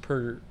 shifts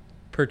per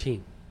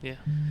team. Yeah.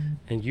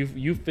 And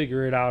you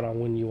figure it out on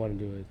when you want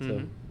to do it.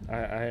 Mm-hmm. So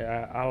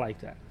I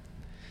like that.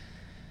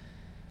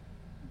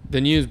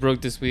 The news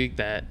broke this week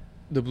that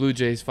the Blue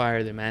Jays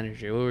fired their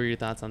manager. What were your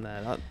thoughts on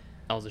that?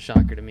 That was a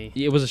shocker to me.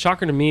 It was a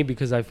shocker to me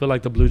because I feel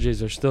like the Blue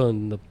Jays are still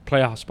in the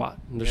playoff spot.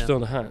 They're Yeah. still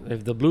in the hunt.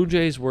 If the Blue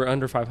Jays were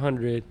under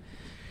 500,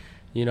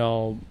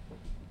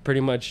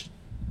 pretty much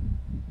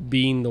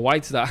being the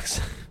White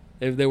Sox,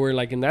 if they were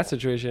like in that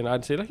situation,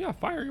 I'd say like, yeah,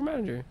 fire your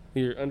manager.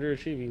 You're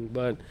underachieving.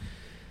 But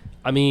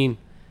I mean,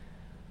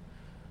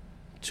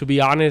 to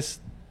be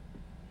honest,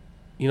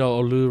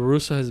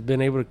 Russo has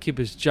been able to keep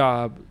his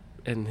job,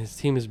 and his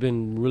team has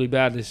been really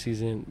bad this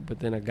season. But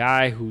then a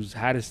guy who's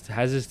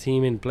has his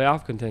team in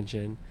playoff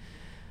contention,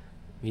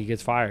 he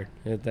gets fired.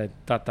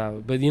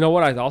 But you know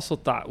what I also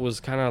thought was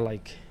kind of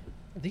like,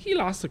 I think he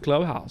lost the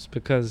clubhouse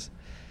because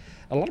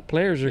a lot of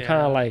players are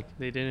kind of like,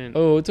 they didn't.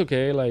 oh, it's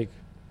okay. Like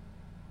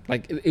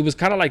it was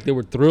kind of like they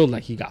were thrilled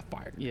like he got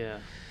fired. Yeah.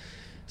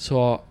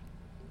 So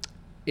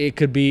it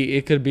could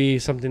be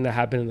something that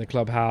happened in the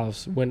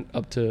clubhouse, went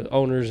up to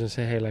owners and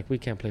said, hey, like we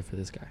can't play for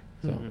this guy.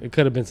 So it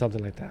could have been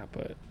something like that,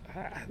 but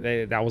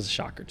that was a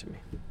shocker to me.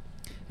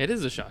 It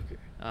is a shocker.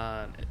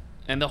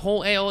 And the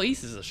whole AL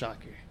East is a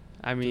shocker.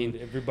 I mean,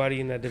 Dude, everybody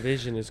in that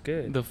division is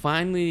good.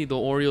 The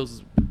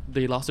Orioles,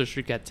 they lost their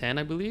streak at 10,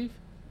 I believe.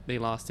 They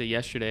lost it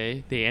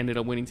yesterday. They ended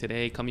up winning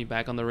today, coming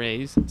back on the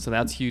Rays. So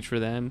that's huge for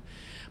them.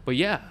 But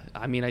yeah,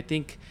 I mean, I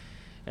think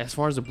as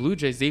far as the Blue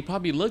Jays, they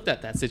probably looked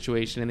at that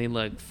situation and they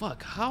like,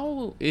 fuck,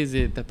 how is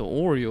it that the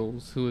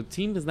Orioles, who a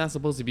team is not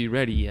supposed to be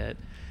ready yet,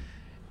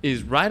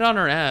 is right on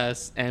our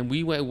ass, and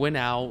we went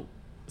out,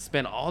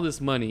 spent all this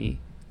money,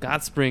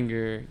 got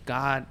Springer,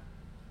 got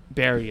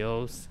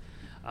Barrios,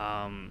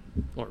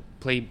 or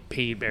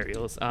paid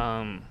Barrios,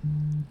 and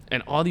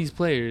all these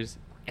players,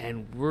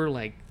 and we're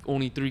like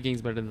only 3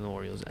 games better than the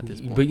Orioles at this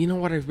point. But you know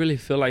what I really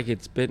feel like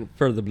it's been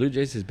for the Blue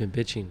Jays has been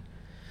pitching.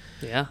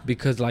 Yeah.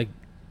 Because like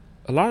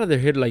a lot of their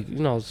hit, like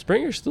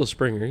Springer's still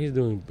Springer. He's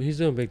doing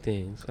big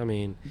things. I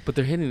mean, but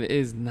their hitting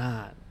is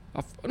not.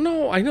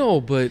 No, I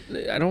know, but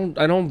I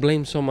don't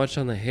blame so much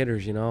on the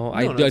hitters.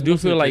 I do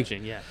feel like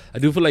pitching, yeah. I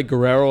do feel like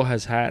Guerrero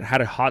has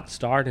had a hot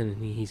start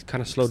and he's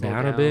kind of slowed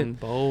down a bit.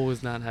 Bo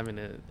is not having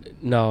a.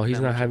 No, he's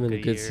not having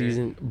a good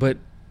season, but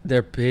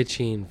they're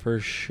pitching for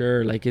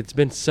sure. Like it's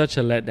been such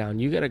a letdown.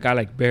 You get a guy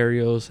like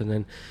Barrios, and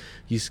then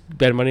you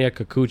spend money at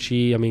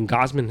Kikuchi. I mean,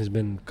 Gosman has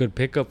been a good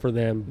pickup for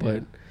them,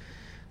 but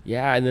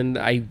yeah. And then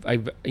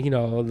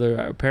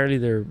apparently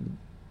they're.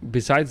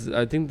 Besides,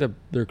 I think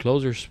their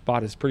closer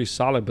spot is pretty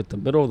solid, but the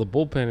middle of the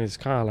bullpen is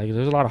kind of like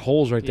there's a lot of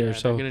holes right there.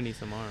 So they're gonna need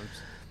some arms.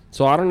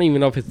 So I don't even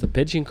know if it's the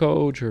pitching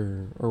coach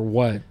or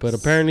what, but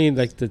apparently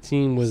like the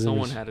team was.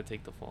 Someone had to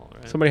take the fall,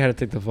 right? Somebody had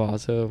to take the fall.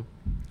 So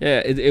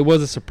yeah, it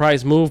was a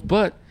surprise move,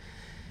 but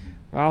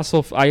I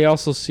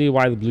also see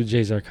why the Blue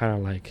Jays are kind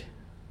of like,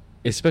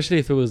 especially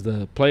if it was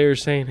the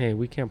players saying, "Hey,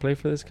 we can't play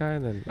for this guy,"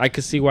 then I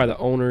could see why the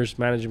owners,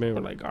 management were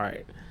like, "All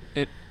right."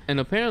 And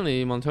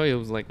apparently Montoya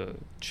was like a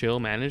chill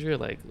manager,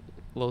 like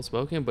low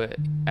spoken. But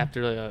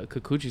after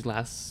Kikuchi's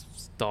last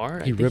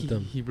start, he ripped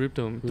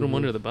him, threw him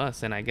under the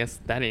bus, and I guess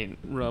that didn't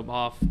rub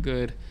off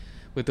good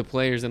with the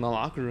players in the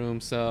locker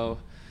room. So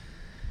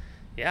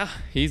yeah,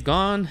 he's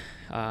gone.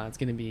 It's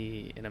gonna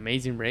be an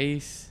amazing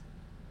race.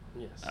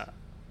 Yes.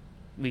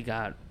 We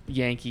got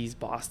Yankees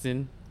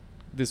Boston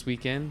this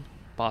weekend.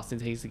 Boston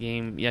takes the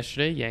game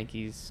yesterday.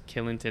 Yankees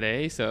killing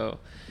today. So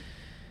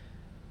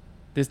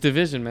this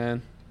division,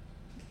 man.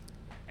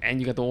 And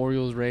you got the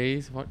Orioles,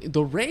 Rays.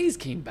 The Rays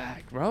came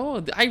back,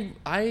 bro.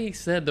 I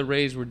said the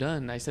Rays were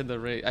done. I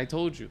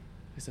told you.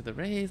 I said the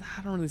Rays.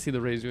 I don't really see the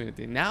Rays doing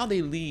anything. Now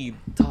they lead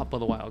top of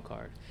the wild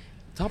card.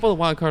 Top of the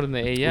wild card in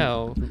the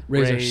AL.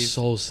 Rays are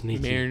so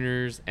sneaky.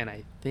 Mariners, and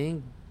I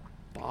think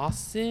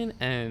Boston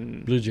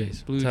and Blue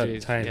Jays.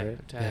 Tied, right? tied.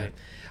 Yeah.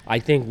 I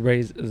think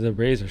the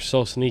Rays are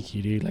so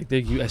sneaky, dude. Like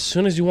as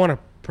soon as you want to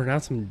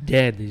pronounce them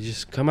dead, they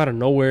just come out of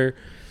nowhere.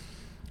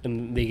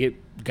 And they get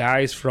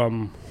guys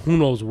from who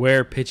knows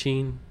where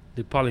pitching.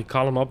 They probably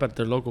call them up at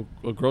their local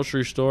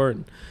grocery store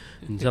and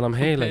tell them,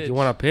 hey, like, you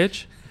want to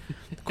pitch?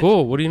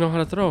 Cool. What do you know how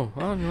to throw?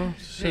 I don't know.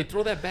 Hey,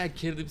 throw that bag,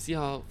 kid. Let's see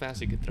how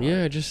fast you can throw.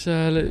 Yeah, just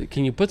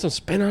can you put some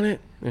spin on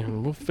it?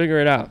 And we'll figure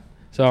it out.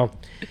 So,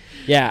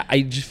 yeah,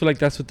 I just feel like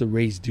that's what the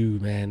Rays do,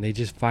 man. They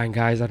just find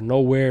guys out of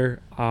nowhere.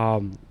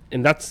 And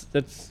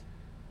it's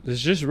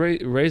just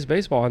Rays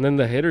baseball. And then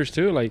the hitters,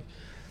 too, like,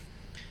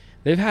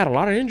 they've had a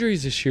lot of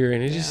injuries this year,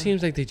 and it just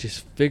seems like they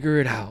just figure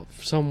it out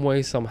some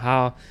way,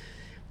 somehow.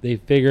 They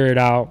figure it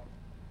out.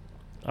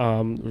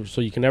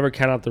 So you can never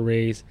count out the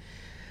Rays.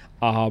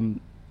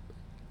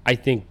 I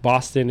think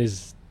Boston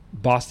is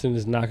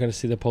not going to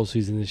see the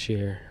postseason this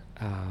year.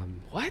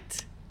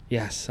 What?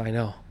 Yes, I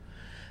know.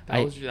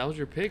 That was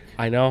your pick?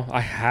 I know.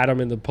 I had them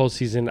in the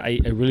postseason.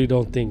 I really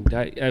don't think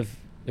that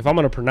if I'm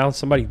going to pronounce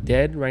somebody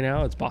dead right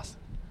now, it's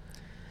Boston.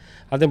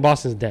 I think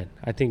Boston's dead.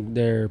 I think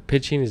their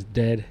pitching is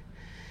dead.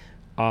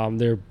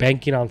 They're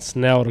banking on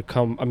Sale to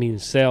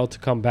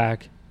come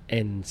back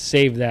and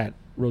save that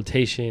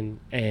rotation.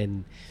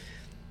 And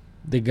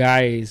the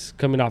guy is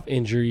coming off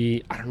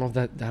injury. I don't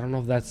know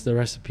if that's the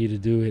recipe to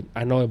do it.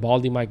 I know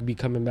Ebaldi might be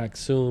coming back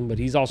soon, but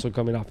he's also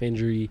coming off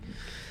injury.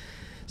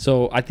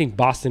 So I think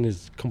Boston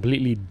is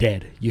completely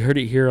dead. You heard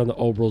it here on the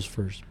Obros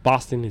first.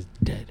 Boston is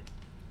dead.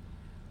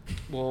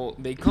 Well,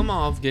 they come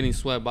off getting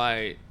swept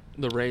by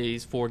the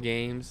Rays 4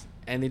 games,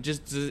 and it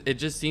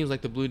just seems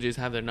like the Blue Jays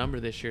have their number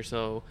this year.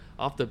 So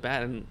off the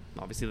bat, and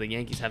obviously the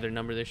Yankees have their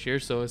number this year.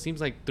 So it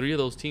seems like 3 of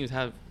those teams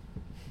have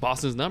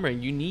Boston's number,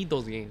 and you need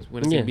those games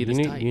when it's gonna be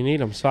this tight. You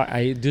need them. So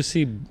I do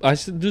see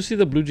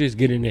the Blue Jays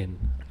getting in,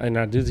 and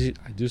I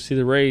do see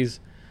the Rays,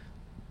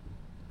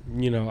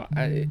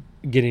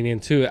 getting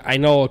into it. I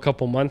know a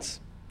couple months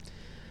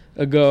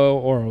ago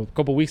or a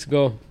couple weeks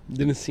ago,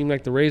 didn't seem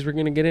like the Rays were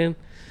gonna get in,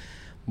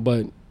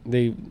 but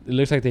it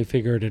looks like they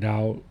figured it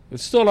out.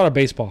 It's still a lot of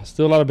baseball. We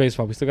still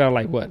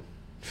got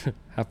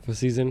half a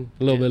season,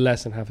 a little bit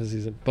less than half a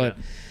season, but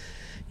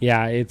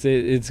yeah,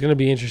 it's gonna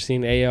be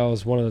interesting. AL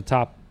is one of the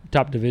top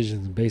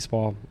divisions in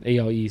baseball,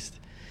 AL East.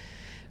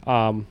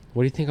 What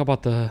do you think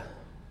about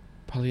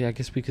probably, I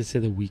guess we could say,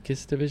 the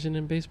weakest division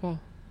in baseball?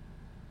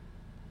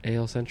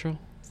 AL Central?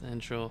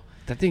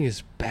 That thing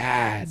is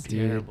bad, it's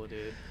dude. Terrible,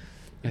 dude.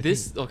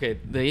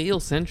 The AL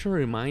Central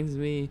reminds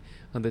me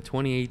of the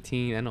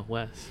 2018 NL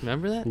West.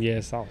 Remember that?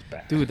 Yes, that was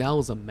bad. Dude, that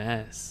was a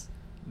mess.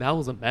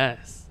 Yes,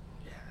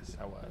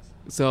 that was.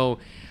 So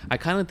I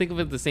kind of think of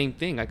it the same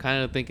thing. I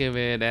kind of think of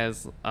it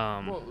as... the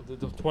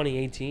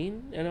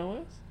 2018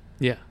 NLS?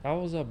 Yeah. That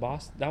was a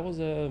Boston. That was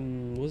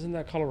wasn't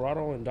that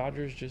Colorado and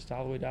Dodgers just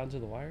all the way down to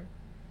the wire?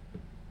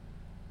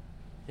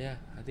 Yeah,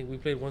 I think we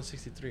played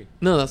 163.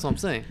 No, that's what I'm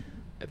saying.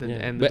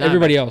 But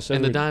everybody else.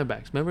 And the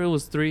Diamondbacks. Remember, it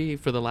was 3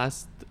 for the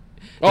last...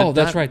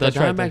 That's right. The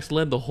Diamondbacks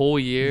led the whole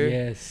year.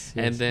 Yes.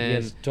 And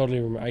then... Yes, totally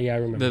remember. Yeah, I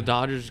remember. The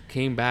Dodgers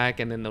came back,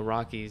 and then the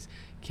Rockies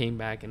came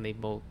back, and they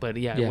both... But,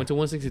 it went to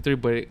 163,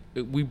 but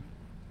we...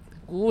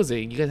 What was it?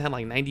 You guys had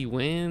like 90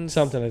 wins?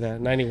 Something like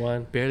that.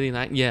 91. Barely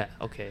 90. Yeah,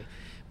 okay.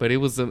 But it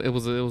was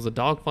a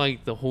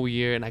dogfight the whole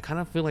year, and I kind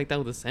of feel like that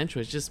with the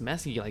Central. It's just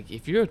messy. Like,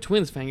 if you're a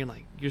Twins fan,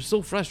 you're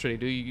so frustrated,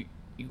 dude.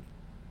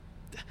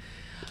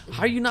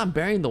 How are you not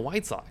burying the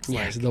White Sox?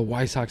 Yes, the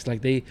White Sox.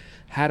 Like, they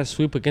had a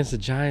sweep against the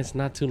Giants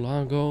not too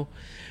long ago,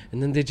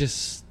 and then they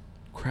just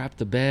crapped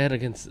the bed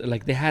against...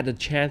 Like, they had a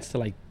chance to,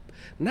 like,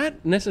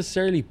 not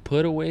necessarily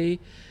put away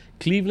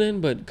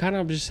Cleveland, but kind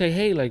of just say,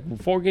 hey, like,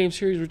 4-game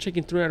series, we're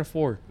taking 3 out of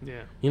 4.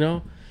 Yeah.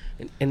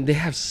 And they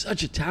have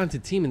such a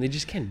talented team, and they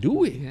just can't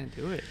do it. They can't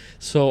do it.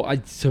 So,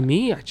 to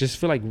me, I just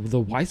feel like the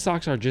White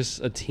Sox are just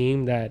a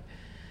team that...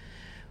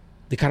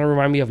 They kind of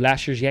remind me of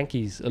last year's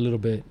Yankees a little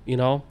bit,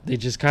 They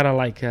just kind of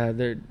like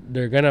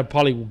they're gonna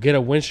probably get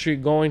a win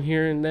streak going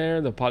here and there.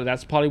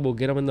 That's probably will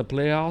get them in the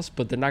playoffs,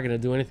 but they're not gonna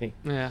do anything.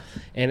 Yeah.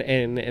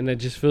 And it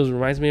just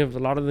reminds me of a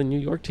lot of the New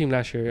York team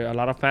last year. A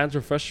lot of fans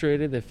were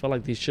frustrated. They felt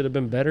like they should have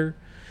been better.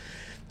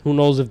 Who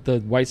knows if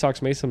the White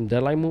Sox made some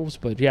deadline moves?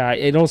 But yeah,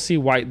 I don't see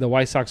the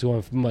White Sox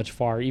going much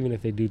far, even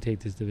if they do take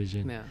this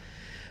division.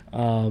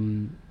 Yeah.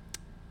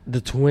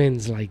 The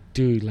Twins,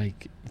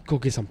 go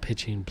get some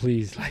pitching,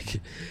 please.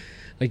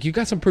 Like, you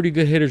got some pretty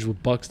good hitters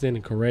with Buxton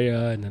and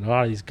Correa, and then a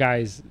lot of these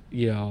guys,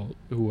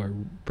 who are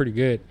pretty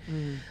good.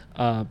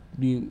 Good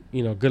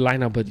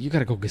lineup, but you got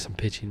to go get some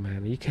pitching,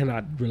 man. You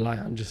cannot rely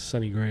on just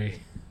Sonny Gray.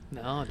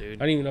 No,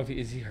 dude. I don't even know if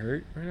is he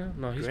hurt right now?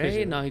 No, he's Gray,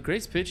 pitching. No,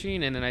 Gray's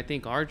pitching, and then I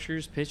think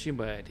Archer's pitching,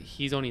 but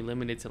he's only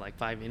limited to,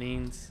 5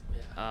 innings.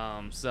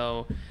 Yeah.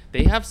 So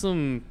they have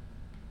some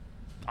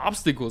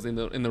obstacles in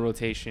the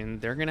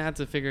rotation. They're going to have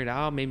to figure it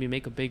out, maybe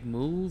make a big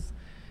move.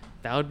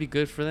 That would be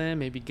good for them.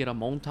 Maybe get a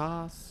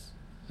Montas.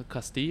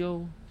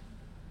 Castillo,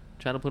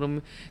 try to put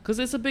them, because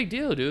it's a big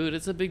deal, dude.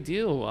 It's a big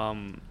deal.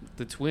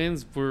 The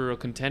Twins were a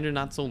contender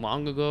not so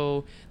long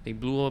ago. They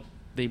blew up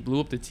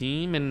the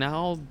team, and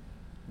now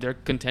they're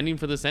contending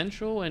for the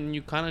Central. And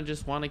you kind of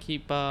just want to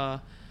keep,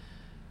 how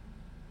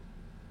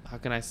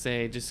can I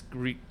say, just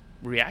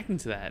reacting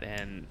to that,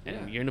 and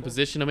you're in a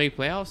position to make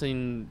playoffs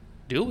and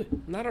do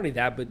it. Not only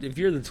that, but if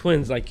you're the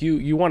Twins,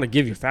 you want to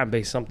give your fan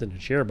base something to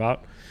cheer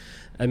about.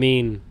 I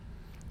mean,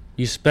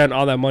 you spent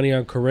all that money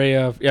on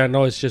Correa. Yeah, I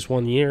know it's just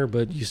 1 year,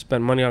 but you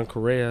spent money on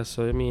Correa.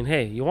 So, I mean,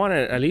 hey, you want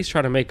to at least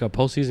try to make a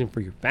postseason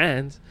for your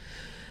fans.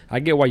 I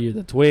get why you're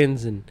the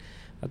Twins, and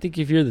I think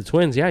if you're the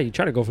Twins, you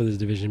try to go for this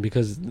division,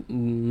 because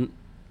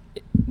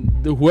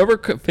whoever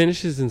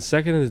finishes in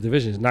second in this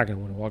division is not going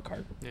to win a wild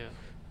card. Yeah.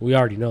 We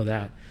already know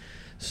that.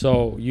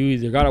 So, you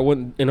either got to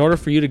win. In order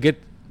for you to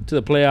get to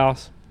the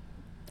playoffs,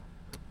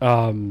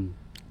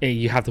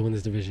 you have to win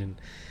this division.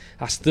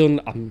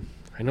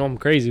 I know I'm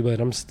crazy, but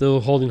I'm still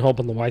holding hope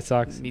on the White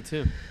Sox. Me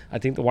too. I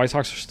think the White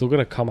Sox are still going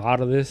to come out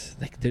of this.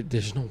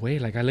 There's no way.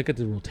 I look at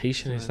the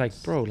rotation. It's like,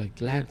 bro,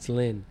 Lance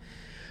Lynn,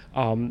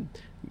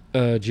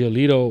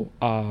 Giolito,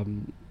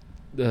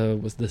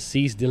 was the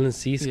Dylan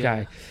Cease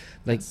guy.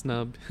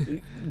 Snubbed.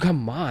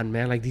 Come on,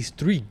 man. These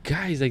 3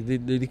 guys, they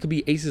could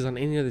be aces on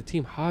any other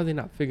team. How are they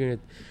not figuring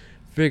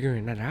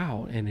that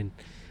out? And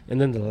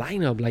then the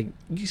lineup,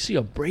 you see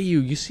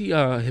Abreu, you see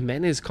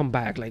Jimenez come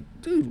back.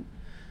 Dude,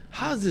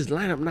 how's this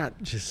lineup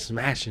not just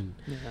smashing?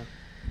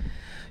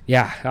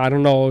 Yeah, I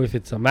don't know if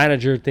it's a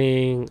manager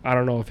thing. I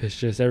don't know if it's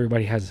just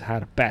everybody has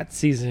had a bad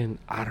season.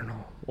 I don't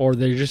know. Or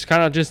they're just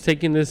kind of just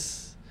taking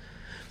this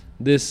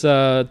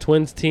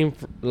Twins team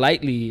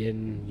lightly.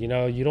 And, you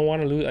don't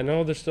want to lose. I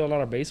know there's still a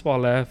lot of baseball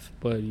left,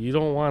 but you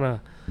don't want to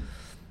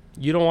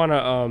you don't want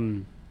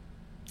to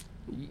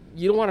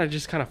you don't want to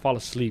just kind of fall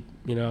asleep.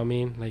 You know what I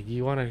mean? Like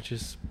you want to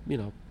just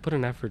put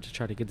an effort to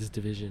try to get this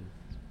division.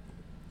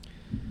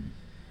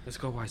 Let's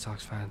go, White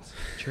Sox fans!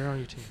 Cheer on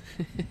your team.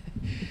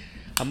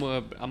 I'm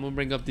gonna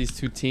bring up these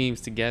two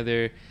teams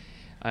together,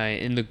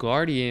 in the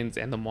Guardians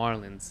and the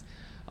Marlins.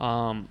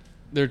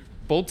 They're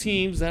both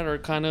teams that are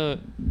kind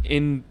of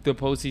in the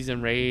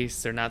postseason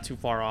race. They're not too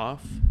far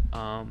off.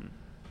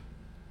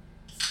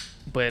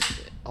 But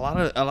a lot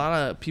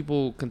of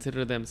people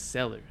consider them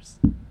sellers.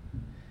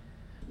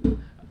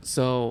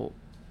 So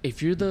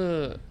if you're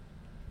the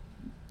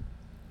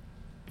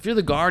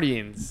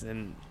Guardians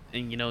and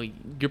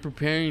you're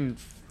preparing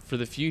for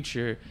the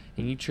future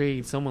and you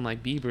trade someone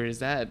like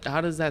Bieber,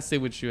 how does that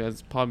sit with you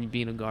as probably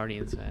being a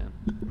Guardians fan?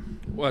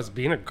 Well, as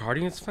being a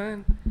Guardians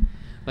fan,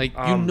 like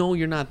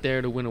you're not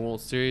there to win a World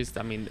Series.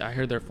 I mean, I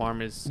heard their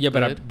farm is good.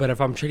 but if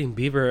I'm trading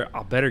Bieber,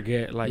 I'll better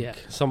get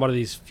some of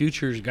these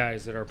futures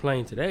guys that are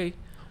playing today.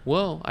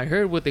 Well, I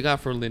heard what they got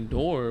for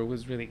Lindor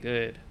was really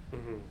good.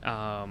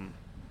 Mm-hmm.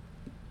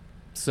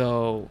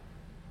 So,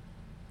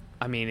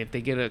 I mean, if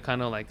they get a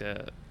kind of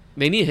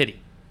they need hitting.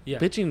 Yeah.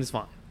 Pitching is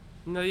fine.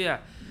 No, yeah.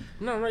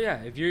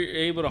 If you're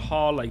able to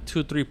haul like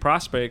 2-3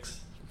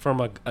 prospects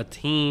from a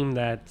team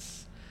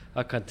that's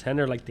a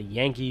contender like the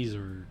Yankees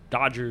or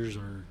Dodgers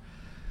or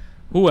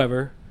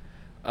whoever,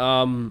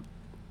 to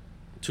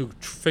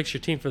fix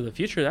your team for the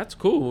future, that's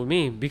cool with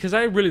me because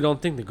I really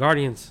don't think the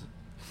Guardians.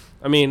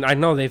 I mean, I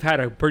know they've had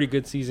a pretty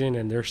good season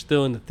and they're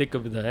still in the thick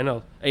of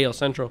the AL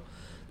Central,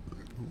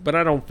 but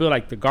I don't feel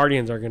like the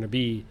Guardians are going to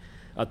be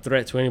a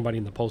threat to anybody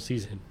in the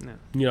postseason.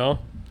 No.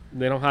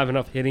 They don't have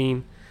enough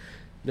hitting.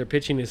 Their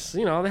pitching is,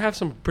 they have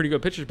some pretty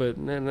good pitchers, but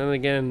then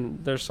again,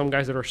 there's some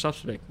guys that are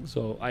suspect.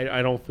 So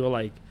I don't feel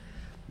like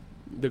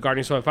the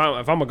Guardians. So if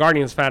I'm a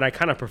Guardians fan, I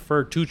kind of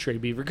prefer to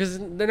trade Beaver because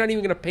they're not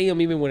even going to pay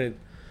him even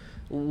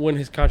when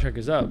his contract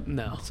is up.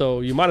 No. So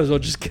you might as well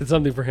just get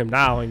something for him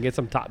now and get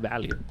some top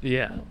value.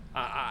 Yeah.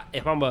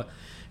 If I'm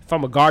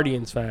a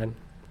Guardians fan,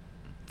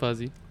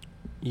 Fuzzy.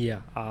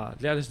 Yeah.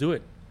 Let's do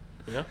it.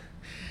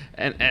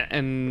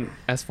 And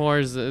as far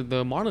as the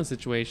Marlins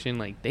situation,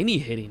 like they need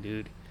hitting,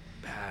 dude.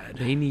 Bad.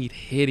 They need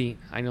hitting.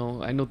 I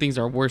know things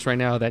are worse right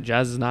now that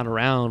Jazz is not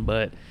around,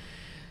 but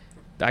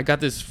I got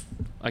this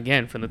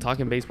again from the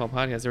Talking Baseball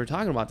podcast. They were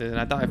talking about this,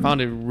 and I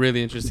found it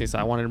really interesting, so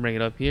I wanted to bring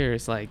it up here.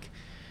 It's like,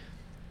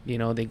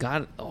 they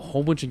got a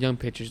whole bunch of young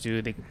pitchers,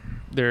 dude.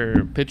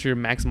 Their pitcher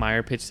Max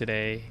Meyer pitched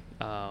today.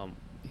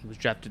 He was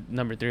drafted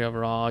number 3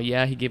 overall.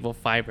 Yeah, he gave up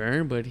 5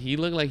 earned, but he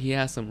looked like he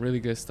has some really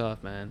good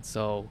stuff, man.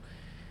 So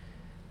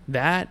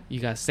that you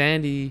got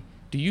Sandy.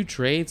 Do you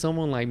trade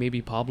someone like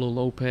maybe Pablo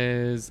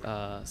Lopez,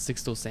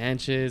 Sixto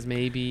Sanchez,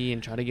 maybe,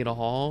 and try to get a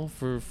haul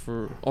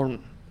or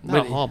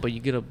not a haul, but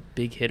you get a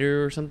big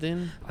hitter or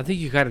something? I think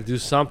you got to do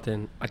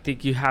something. I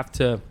think you have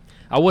to.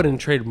 I wouldn't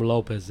trade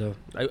Lopez though.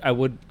 I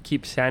would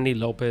keep Sandy,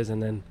 Lopez,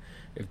 and then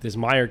if this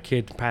Meyer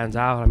kid pans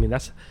out, I mean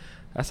that's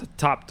a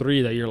top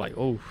 3 that you're like,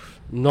 oh,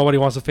 nobody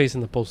wants to face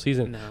in the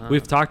postseason. No.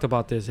 We've talked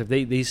about this. If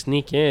they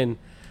sneak in,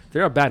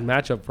 they're a bad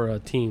matchup for a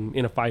team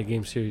in a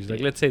 5-game series.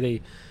 Like let's say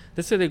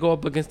they go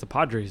up against the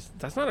Padres.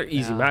 That's not an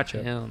easy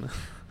matchup. Hell no.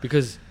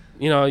 Because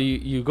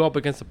you go up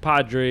against the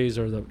Padres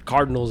or the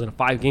Cardinals in a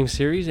 5-game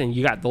series and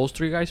you got those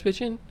 3 guys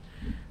pitching,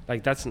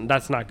 like that's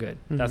not good.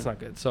 Mm-hmm. That's not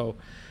good. So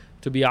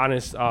to be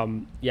honest,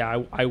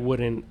 I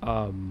wouldn't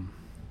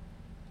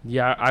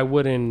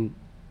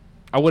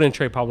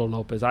trade Pablo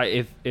Lopez.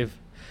 If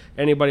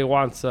anybody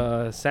wants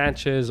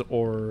Sanchez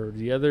or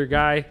the other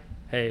guy,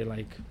 hey,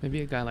 like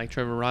maybe a guy like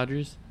Trevor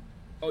Rogers.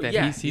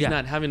 He's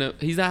not having a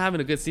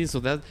good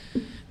season. So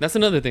that's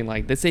another thing.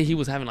 Like let's say he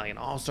was having like an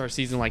all-star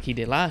season like he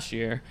did last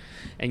year,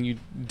 and you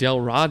Del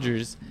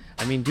Rogers.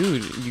 I mean,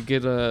 dude, you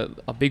get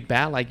a big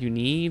bat like you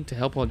need to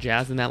help out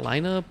Jazz in that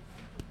lineup.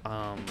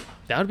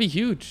 That would be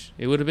huge.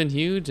 It would have been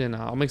huge, and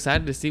I'm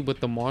excited to see what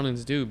the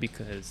Marlins do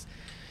because,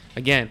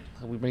 again,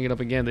 we bring it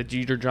up again, the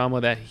Jeter drama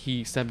that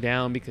he stepped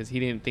down because he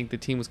didn't think the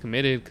team was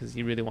committed because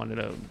he really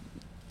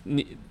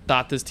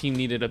thought this team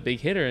needed a big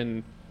hitter,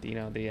 and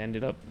they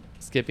ended up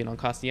skipping on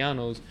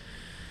Castellanos.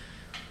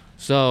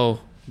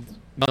 So,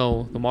 the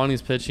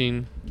Marlins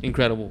pitching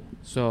incredible.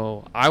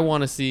 So I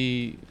want to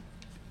see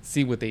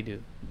what they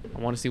do. I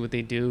want to see what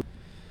they do.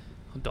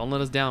 Don't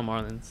let us down,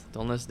 Marlins.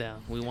 Don't let us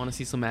down. We want to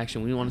see some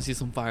action. We want to see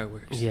some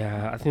fireworks.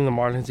 Yeah, I think the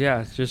Marlins,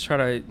 just try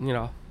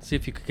to, see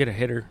if you could get a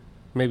hitter,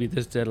 maybe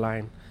this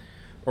deadline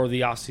or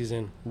the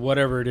offseason,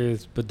 whatever it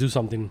is, but do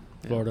something,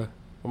 Florida.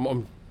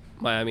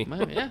 Miami.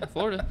 Yeah,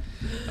 Florida.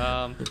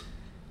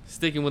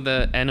 Sticking with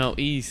the NL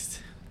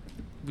East,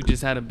 we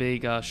just had a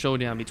big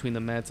showdown between the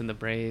Mets and the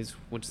Braves,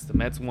 which is the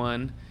Mets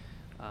won.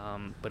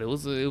 But it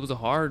was a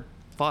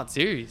hard-fought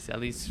series. At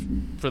least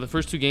for the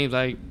first 2 games,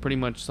 I pretty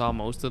much saw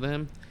most of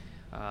them.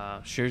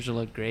 Scherzer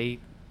looked great.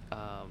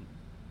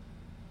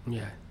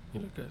 Yeah, he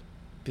looked good.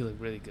 He looked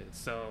really good.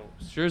 So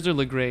Scherzer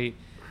looked great.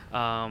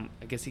 I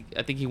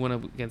think he went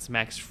up against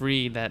Max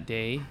Fried that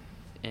day,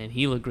 and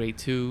he looked great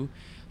too.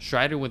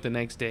 Strider went the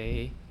next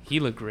day. He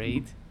looked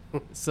great.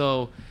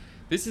 So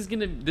this is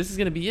gonna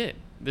be it.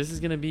 this is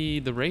gonna be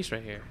the race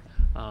right here.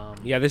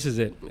 Yeah, this is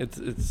it.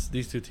 It's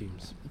these two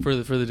teams for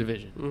the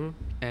division, mm-hmm.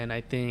 and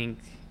I think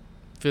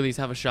Phillies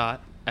have a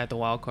shot at the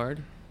wild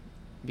card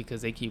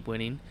because they keep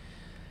winning.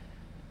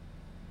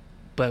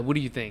 But what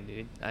do you think,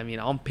 dude? I mean,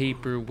 on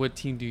paper, what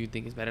team do you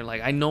think is better?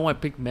 Like, I know I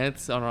picked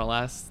Mets on our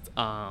last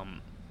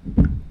pod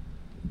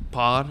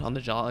on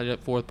the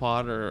fourth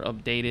pod or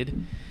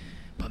updated.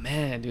 But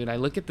man, dude, I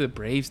look at the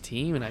Braves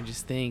team and I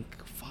just think,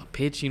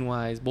 pitching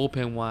wise,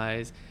 bullpen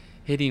wise,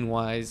 hitting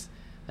wise,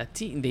 that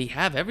team, they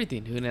have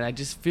everything, dude. And I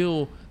just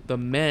feel the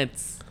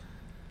Mets,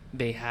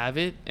 they have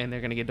it, and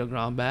they're gonna get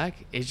DeGrom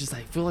back. It's just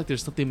I feel like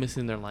there's something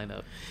missing in their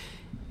lineup.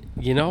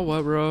 You know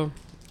what, bro?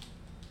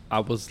 I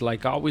was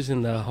like always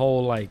in the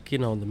whole like, you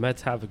know, the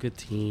Mets have a good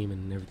team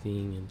and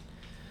everything,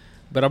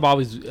 but I'm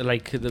always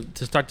like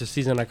to start the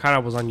season. I kind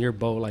of was on your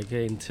boat, like,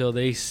 hey, until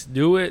they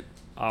do it,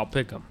 I'll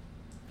pick them.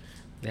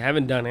 They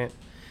haven't done it,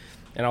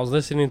 and I was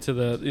listening to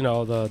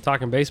the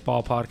Talking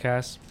Baseball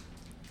podcast,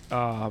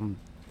 and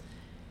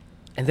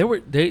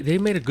they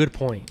made a good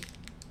point,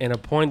 and a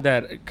point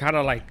that kind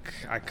of like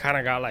I kind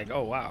of got like,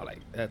 oh wow, like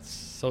that's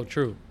so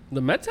true.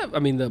 The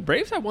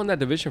Braves have won that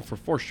division for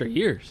 4 straight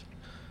years.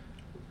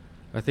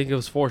 I think it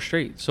was 4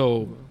 straight.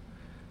 So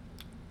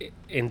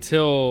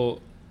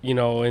until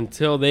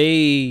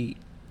they,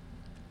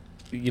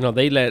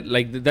 they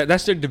let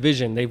that's their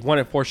division. They've won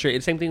it 4 straight.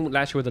 It's the same thing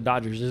last year with the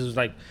Dodgers. This is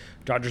like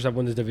Dodgers have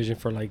won this division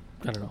for like,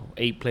 I don't know,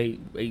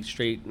 8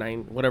 straight,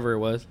 9, whatever it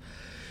was,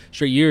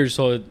 straight years.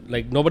 So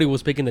like nobody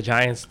was picking the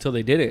Giants until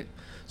they did it.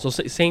 So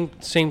same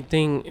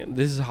thing.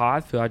 This is how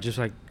I feel. I just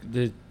like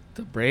the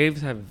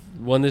Braves have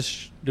won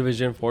this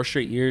division 4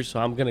 straight years. So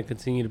I'm gonna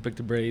continue to pick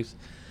the Braves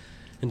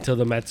until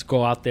the Mets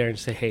go out there and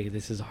say, hey,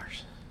 this is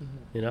ours.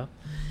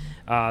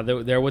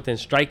 Mm-hmm. They're within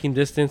striking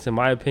distance, in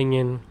my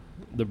opinion.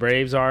 The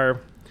Braves are.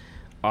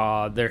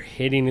 Their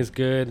hitting is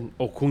good.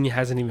 Acuna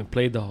hasn't even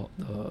played the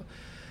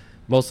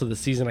most of the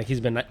season. Like, he's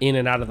been in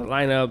and out of the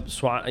lineup.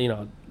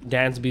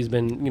 Dansby's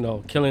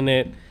been, killing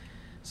it.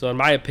 So, in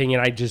my opinion,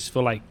 I just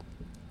feel like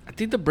I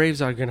think the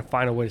Braves are going to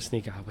find a way to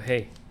sneak out. But,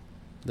 hey,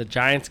 the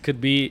Mets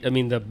could be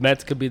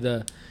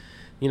the,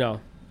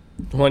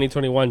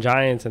 2021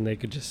 Giants, and they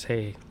could just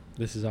say,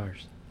 this is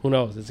ours. Who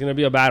knows? It's going to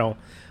be a battle,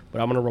 but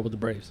I'm going to roll with the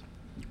Braves.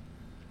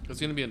 It's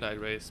going to be a tight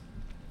race.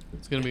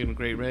 It's going to be a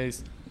great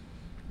race.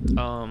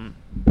 Yeah,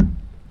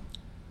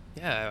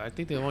 I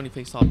think they've only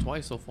faced off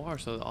twice so far.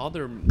 So all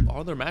their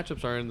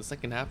matchups are in the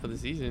second half of the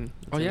season.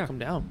 It's gonna come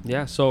down.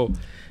 Yeah, so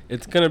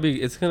it's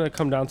gonna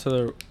come down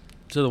to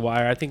the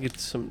wire. I think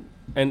it's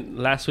and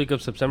last week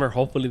of September.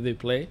 Hopefully they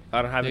play.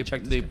 I don't have it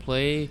checked. They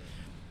play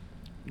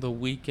the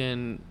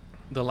weekend.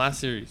 The last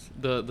series,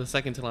 the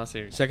second to last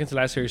series. Second to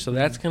last series. So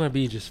that's going to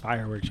be just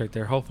fireworks right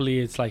there. Hopefully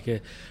it's like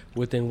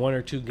within 1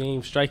 or 2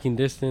 games, striking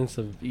distance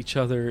of each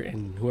other,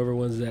 and whoever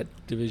wins that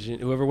division,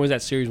 whoever wins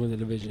that series wins the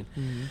division.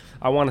 Mm-hmm.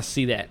 I want to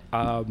see that.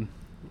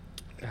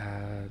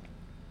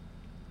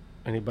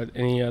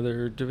 Any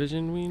other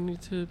division we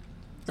need to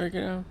break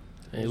it out?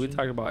 Hey, we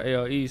talked about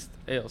AL East,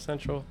 AL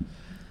Central.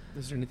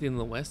 Is there anything in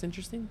the West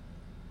interesting?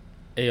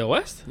 AL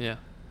West? Yeah.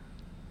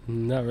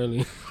 Not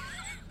really.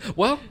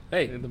 Well,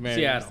 hey, the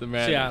Mariners,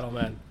 Seattle,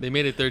 man. They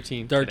made it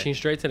 13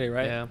 straight today,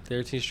 right? Yeah.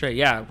 13 straight.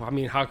 Yeah, I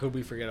mean, how could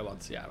we forget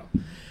about Seattle?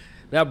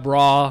 That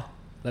brawl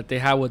that they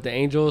had with the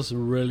Angels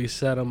really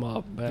set them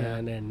up,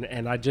 man. Yeah.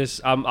 And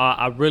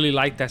I really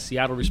like that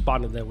Seattle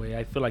responded that way.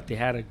 I feel like they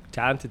had a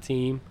talented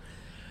team,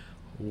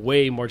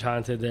 way more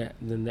talented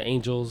than the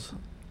Angels.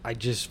 I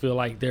just feel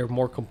like they're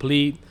more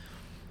complete.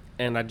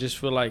 And I just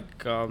feel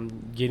like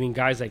getting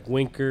guys like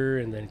Winker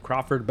and then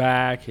Crawford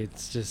back,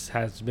 it's just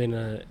has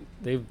been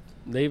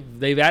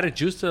they've added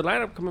juice to the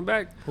lineup coming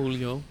back.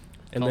 Julio.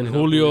 And then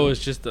Julio is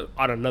just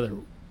on another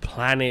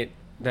planet.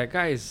 That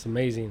guy is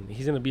amazing.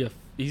 He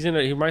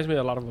reminds me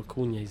a lot of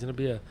Acuna. He's gonna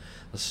be a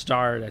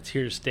star that's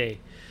here to stay.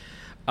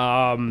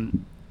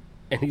 And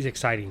he's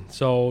exciting.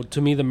 So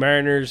to me, the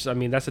Mariners, I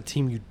mean, that's a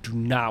team you do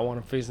not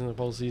want to face in the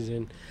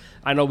postseason.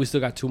 I know we still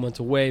got 2 months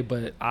away,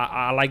 but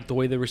I like the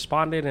way they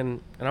responded,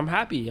 and I'm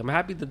happy. I'm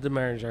happy that the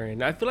Mariners are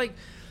in. I feel like,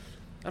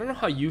 I don't know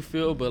how you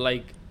feel, but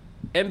like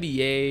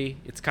NBA,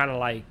 it's kind of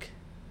like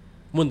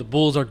when the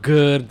Bulls are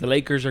good, the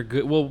Lakers are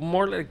good. Well,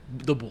 more like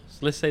the Bulls.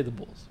 Let's say the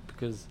Bulls,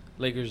 because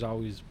Lakers are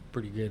always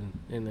pretty good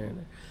in there.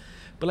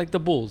 But like the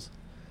Bulls,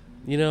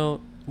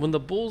 when the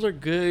Bulls are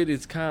good,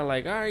 it's kind of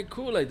like, all right,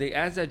 cool. Like they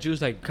add that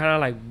juice, like kind of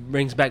like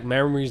brings back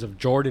memories of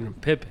Jordan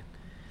and Pippen.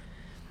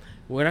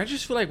 When I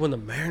just feel like when the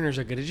Mariners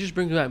are good, it just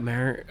brings back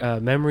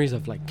memories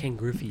of like Ken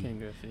Griffey,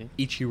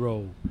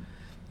 Ichiro,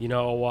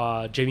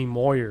 Jamie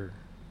Moyer,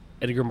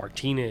 Edgar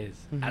Martinez,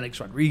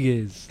 Alex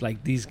Rodriguez,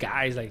 like these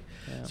guys.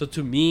 So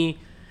to me,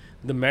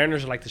 the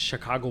Mariners are like the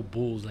Chicago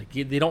Bulls. Like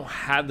they don't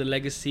have the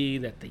legacy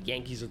that the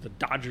Yankees or the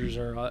Dodgers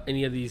or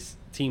any of these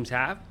teams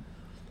have,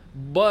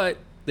 but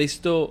they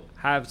still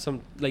have some,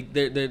 like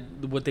they're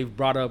what they've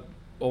brought up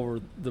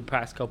over the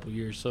past couple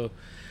years. So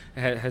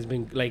it has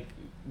been like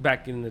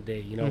back in the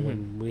day,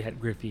 when we had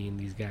Griffey and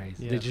these guys.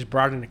 Yeah. They just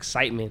brought an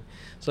excitement.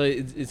 So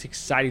it's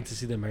exciting to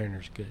see the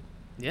Mariners good.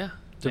 Yeah.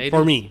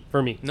 For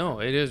me. No,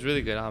 it is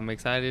really good. I'm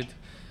excited.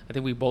 I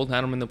think we both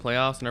had him in the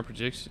playoffs in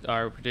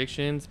our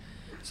predictions.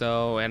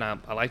 So, and I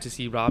like to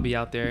see Robbie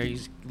out there. He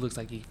looks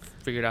like he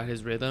figured out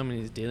his rhythm and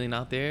he's dealing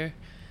out there.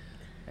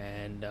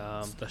 And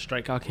It's the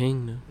strikeout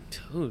king.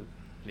 dude,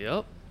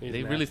 yep. He's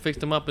They nasty. really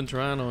fixed him up in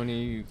Toronto, and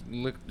he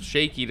looked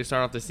shaky to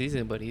start off the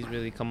season, but he's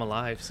really come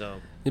alive.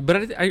 So,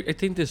 But I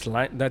think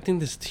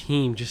this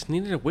team just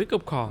needed a wake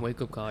up call.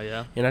 wake up call,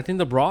 yeah. And I think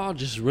the brawl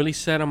just really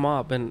set them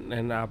up,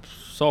 and I'm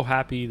so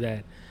happy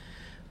that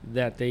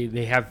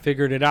they have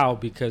figured it out,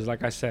 because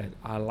like I said,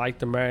 I like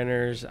the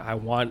Mariners. I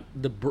want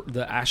the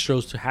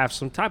Astros to have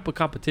some type of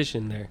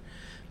competition there,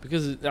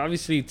 because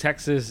obviously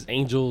Texas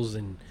Angels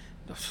and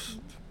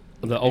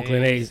the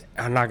Oakland A's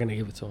are not going to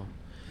give it to them.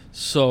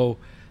 So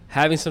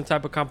having some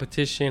type of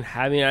competition,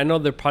 I know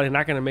they're probably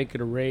not going to make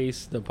it a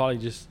race. They'll probably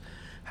just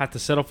have to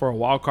settle for a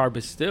wild card,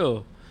 but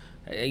still,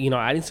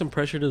 adding some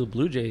pressure to the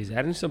Blue Jays,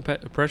 adding some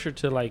pressure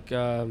to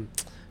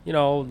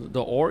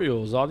the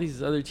Orioles, all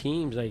these other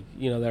teams, that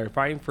are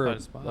fighting for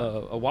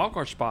a wild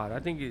card spot. I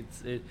think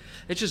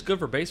it's just good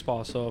for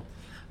baseball. So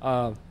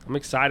I'm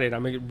excited.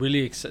 I'm really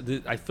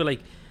excited. I feel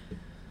like,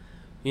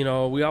 we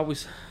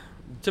always,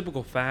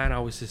 typical fan, I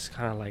was just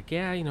kind of like,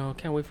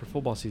 can't wait for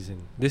football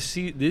season. This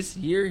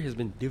year has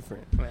been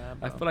different. Yeah,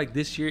 I feel like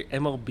this year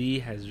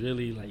MLB has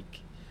really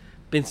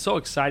been so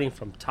exciting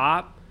from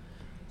top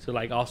to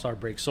All-Star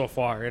break so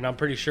far, and I'm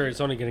pretty sure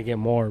it's only going to get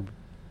more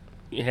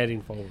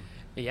heading forward.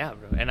 Yeah,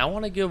 bro. And I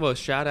want to give a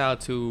shout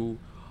out to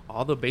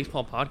all the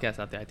baseball podcasts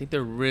out there. I think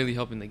they're really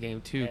helping the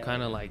game too. Yeah.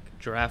 Kind of like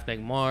Giraffe Neck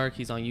Mark,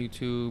 he's on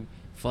YouTube.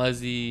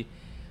 Fuzzy,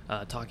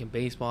 Talking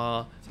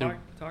Baseball.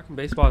 Talking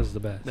baseball is the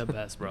best. The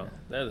best, bro. Yeah,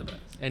 they're the best.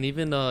 And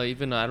even I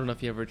don't know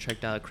if you ever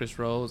checked out Chris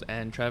Rose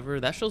and Trevor.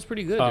 That show's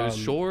pretty good. It was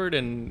short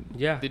and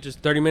Yeah, they just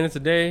 30 minutes a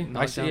day.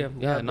 knock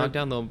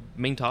down the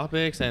main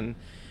topics, and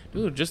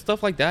dude, just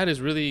stuff like that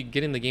is really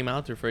getting the game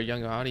out there for a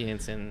younger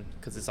audience, and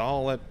because it's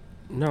all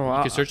you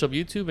can search up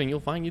YouTube and you'll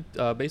find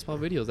baseball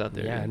videos out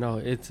there. Yeah, no,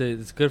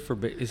 it's good for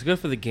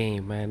the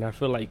game, man. I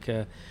feel like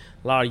a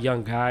lot of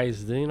young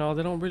guys, they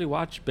don't really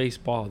watch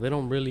baseball. They're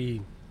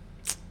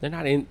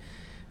not in.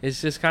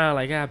 It's just kind of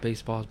like,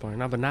 baseball's boring.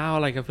 But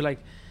now, I feel like,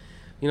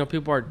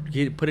 people are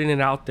putting it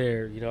out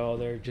there.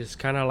 They're just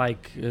kind of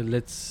like,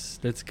 let's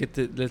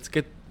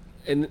get,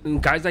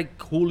 and guys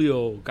like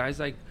Julio, guys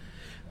like,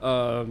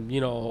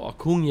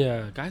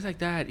 Acuna, guys like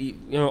that,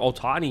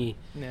 Ohtani,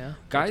 Yeah.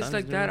 guys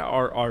like that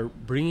are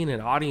bringing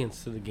an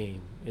audience to the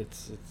game.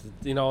 It's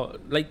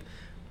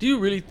do you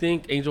really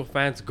think Angel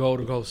fans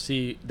go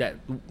see that?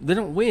 They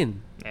don't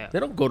win. Yeah. They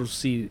don't go to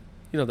see,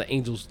 the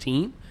Angels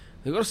team.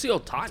 They go to see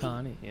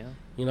Ohtani.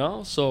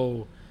 Yeah.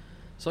 So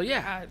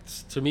yeah,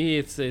 to me,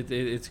 it's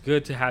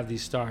good to have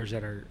these stars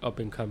that are up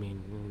and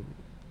coming.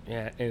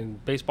 Yeah,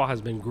 and baseball has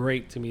been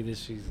great to me this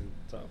season.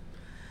 So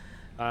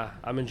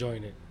I'm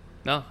enjoying it.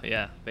 No,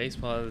 yeah,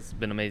 baseball has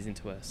been amazing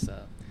to us.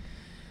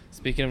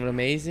 Speaking of an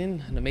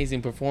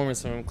amazing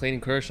performance from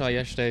Clayton Kershaw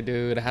yesterday,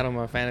 dude. I had him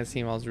on my fantasy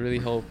team. I was really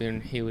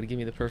hoping he would give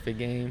me the perfect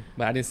game,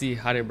 but I didn't see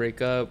how to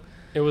break up.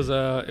 It was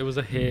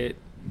a hit.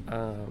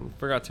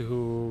 Forgot to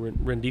who,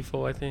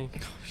 Rendifo, I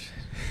think. Oh shit.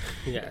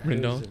 Yeah,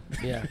 Rendon?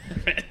 Yeah.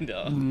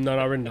 Rendon. No,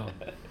 not Rendon.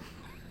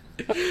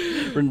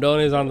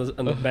 Rendon is on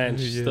the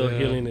bench, still Yeah.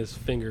 healing his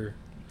finger.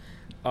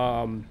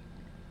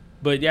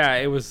 But yeah,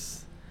 it was.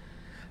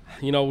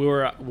 I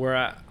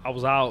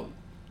was out.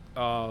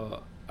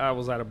 I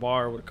was at a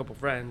bar with a couple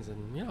friends,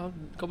 and a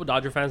couple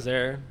Dodger fans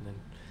there, and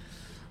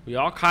we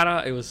all kind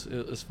of. It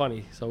was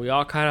funny. So we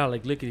all kind of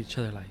look at each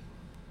other like,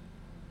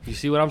 "You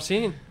see what I'm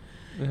seeing?"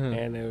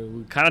 And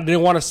we kind of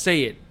didn't want to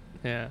say it.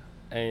 Yeah.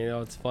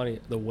 And it's funny.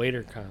 The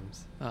waiter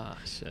comes. Ah,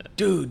 shit.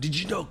 Dude, did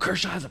you know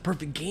Kershaw has a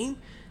perfect game?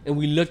 And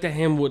we looked at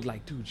him with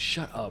dude,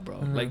 shut up,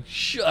 bro.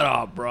 Shut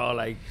up,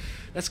 bro.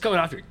 That's coming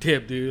off your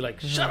tip, dude.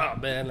 Shut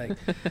up, man.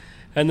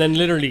 And then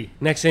literally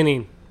next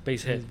inning,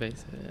 base hit.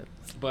 Base hit.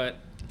 But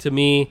to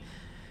me,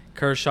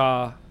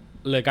 Kershaw,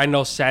 I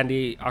know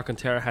Sandy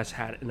Alcantara has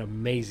had an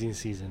amazing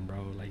season,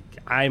 bro.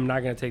 I'm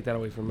not gonna take that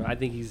away from him. I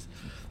think he's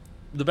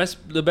the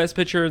best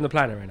pitcher in the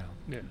planet right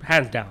now,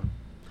 hands down.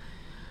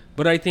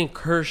 But I think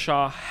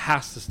Kershaw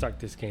has to start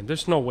this game.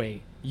 There's no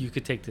way you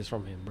could take this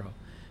from him, bro.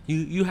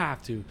 You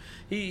have to.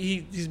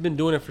 He's been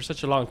doing it for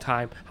such a long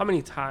time. How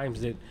many times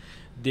did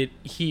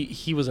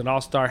he was an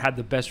all-star, had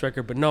the best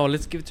record, but no,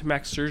 let's give it to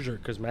Max Scherzer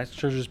because Max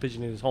Scherzer's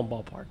pitching in his home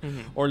ballpark.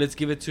 Or let's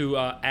give it to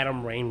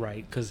Adam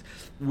Wainwright because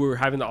we're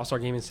having the all-star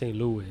game in St.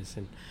 Louis.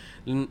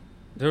 And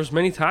there was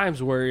many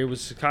times where it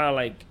was kind of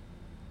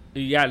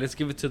let's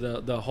give it to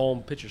the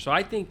home pitcher. So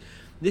I think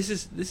this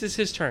is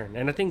his turn.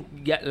 And I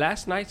think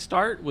last night's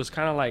start was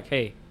kind of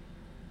hey,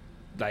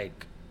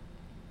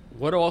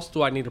 what else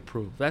do I need to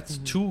prove? That's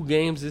 2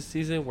 games this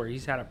season where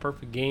he's had a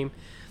perfect game.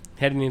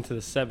 Heading into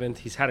the 7th,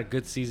 he's had a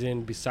good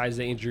season besides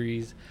the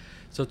injuries.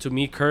 So to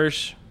me,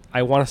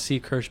 I want to see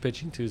Kersh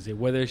pitching Tuesday.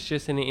 Whether it's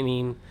just an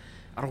inning,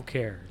 I don't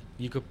care.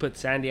 You could put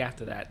Sandy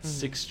after that,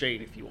 6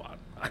 straight if you want.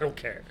 I don't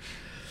care.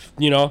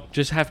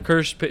 Just have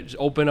Kersh pitch,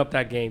 open up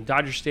that game.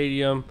 Dodger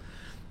Stadium,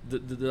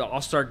 the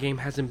All-Star game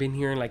hasn't been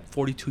here in like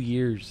 42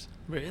 years.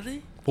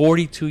 Really?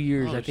 42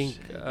 years, Oh, I think.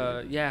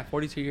 shit.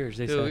 42 years.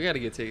 They Dude, said. we gotta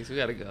get tickets. We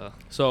gotta go.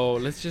 So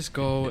let's just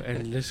go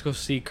and let's go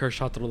see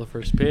Kershaw throw the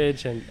first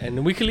pitch,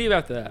 and we can leave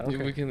after that. Okay.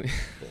 We can.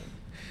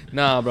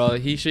 Nah, bro.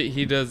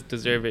 He does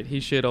deserve it. He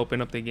should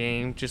open up the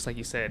game, just like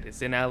you said.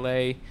 It's in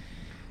LA.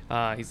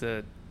 He's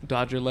a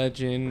Dodger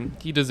legend.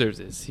 He deserves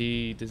this.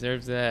 He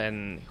deserves that,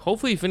 and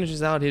hopefully he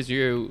finishes out his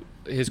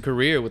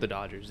career with the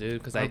Dodgers, dude.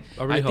 Because I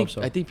really hope think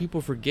so. I think people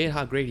forget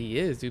how great he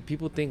is, dude.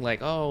 People think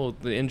like, oh,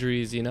 the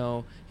injuries,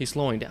 he's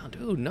slowing down,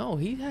 dude. No,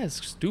 he has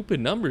stupid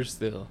numbers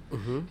still.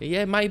 Mm-hmm.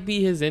 Yeah, it might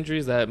be his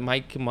injuries that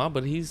might come up,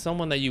 but he's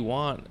someone that you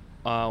want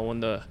when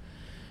the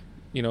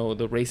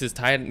race is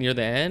tight near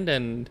the end,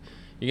 and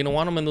you're gonna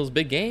want him in those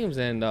big games,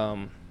 and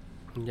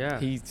Yeah.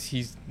 he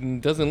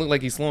doesn't look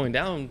like he's slowing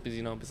down,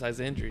 besides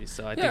the injuries.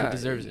 So I think he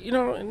deserves it.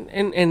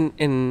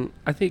 And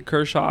I think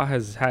Kershaw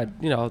has had,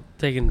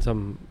 taken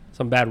some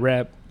bad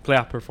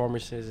playoff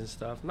performances and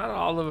stuff. Not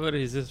all of it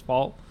is his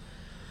fault.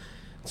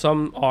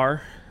 Some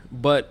are,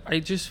 but I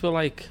just feel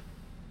like,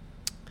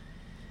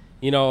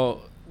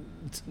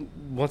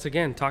 once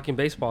again, talking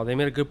baseball, they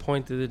made a good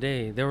point the other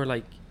day. They were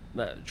like,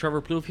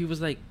 Trevor Plouffe, he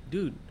was like,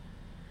 dude,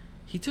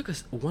 he took a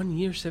 1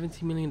 year,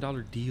 $17 million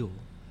deal.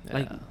 Yeah.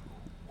 Like,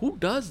 who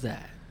does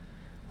that?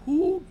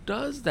 Who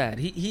does that?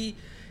 He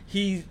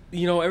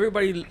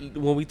everybody,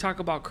 when we talk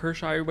about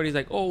Kershaw, everybody's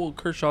like, oh,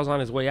 Kershaw's on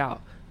his way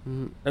out.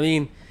 I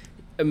mean,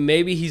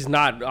 maybe he's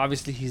not,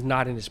 obviously he's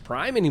not in his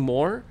prime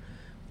anymore,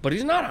 but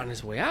he's not on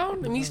his way out.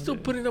 I mean, he's still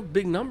putting up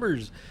big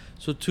numbers.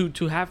 So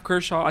to have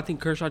Kershaw, I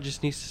think Kershaw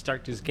just needs to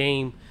start this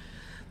game.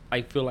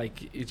 I feel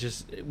like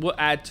it will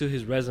add to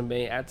his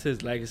resume, add to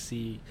his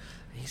legacy.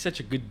 He's such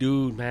a good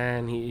dude,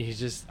 man. He's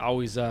just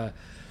always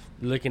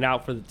looking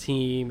out for the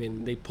team,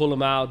 and they pull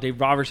him out. Dave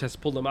Roberts has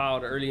pulled him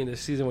out early in the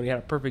season when he had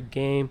a perfect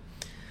game.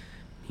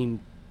 He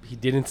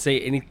didn't say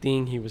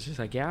anything. He was just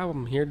like, yeah,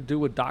 I'm here to do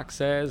what Doc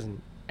says,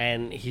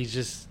 and he's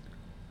just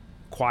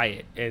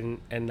quiet.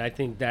 And I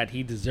think that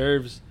he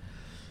deserves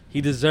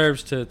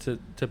to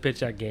pitch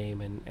that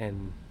game.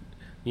 And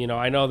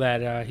I know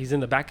that he's in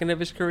the back end of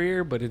his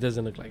career, but it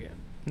doesn't look like it.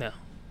 No,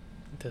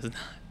 it does not.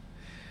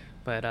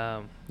 But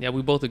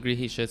we both agree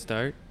he should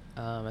start.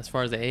 As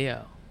far as the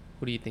AL,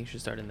 who do you think should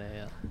start in the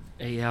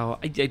AL?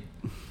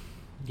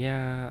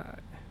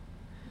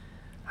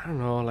 I don't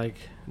know. Like,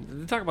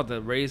 they talk about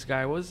the Rays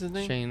guy. What's his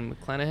name? Shane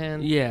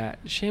McClanahan. Yeah,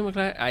 Shane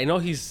McClanahan. I know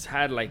he's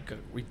had like a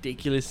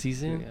ridiculous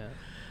season. Yeah.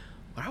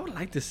 But I would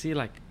like to see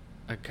like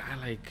a guy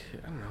like,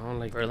 I don't know,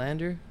 like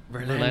Verlander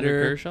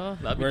Kershaw.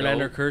 That'd be Verlander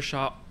dope.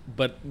 Kershaw.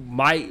 But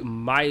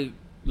my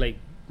like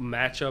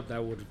matchup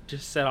that would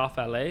just set off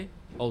LA,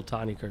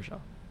 Ohtani Kershaw.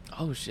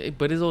 Oh shit!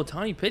 But is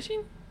Ohtani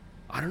pitching?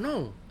 I don't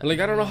know. Like,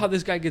 I don't know how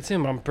this guy gets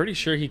in, but I'm pretty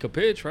sure he could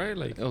pitch, right?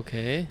 Like,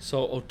 okay.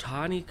 So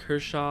Ohtani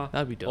Kershaw,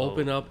 That'd be dope.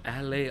 Open up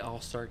LA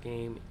All-Star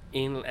game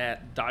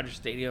at Dodger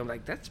Stadium.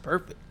 Like, that's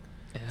perfect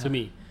to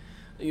me.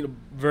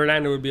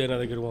 Verlander would be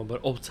another good one,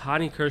 but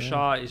Ohtani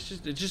Kershaw, it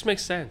just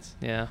makes sense.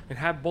 Yeah. And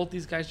have both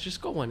these guys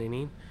just go 1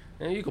 inning.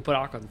 And you can put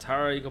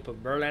Alcantara, you can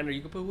put Verlander, you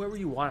can put whoever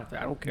you want out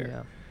there. I don't care.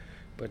 Yeah.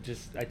 But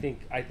just I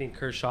think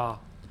Kershaw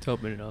To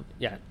open it up.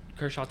 Yeah,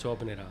 Kershaw to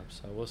open it up.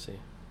 So we'll see.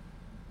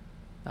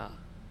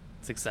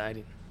 It's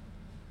exciting.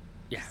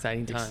 Yeah,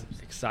 Exciting times.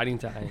 Exciting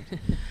times.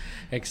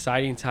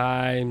 Exciting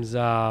times.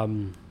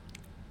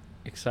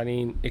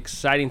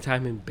 Exciting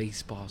time in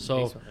baseball.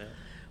 So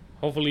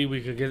hopefully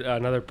we could get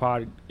another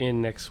pod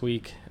in next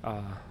week.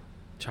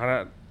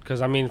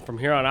 Because I mean, from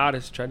here on out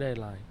it's trade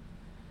deadline.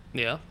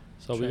 Yeah.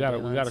 So we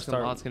gotta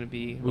start. Lots gonna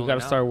be. We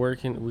gotta start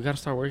working. We gotta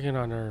start working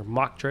on our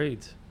mock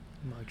trades.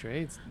 Mock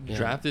trades. Yeah.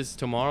 Draft is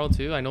tomorrow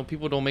too. I know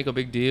people don't make a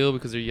big deal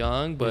because they're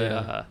young, but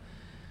Yeah.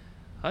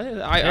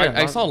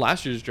 I saw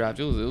last year's draft.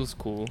 It was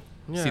cool.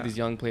 Yeah. See these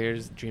young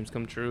players' dreams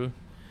come true.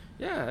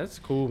 Yeah, that's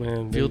cool,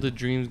 man. Field of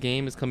Dreams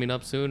game is coming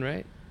up soon,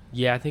 right?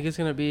 Yeah, I think it's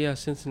gonna be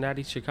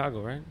Cincinnati,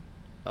 Chicago, right?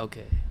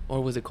 Okay.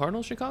 Or was it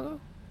Cardinals, Chicago?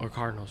 Or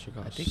Cardinals,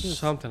 Chicago. I think it's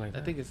something like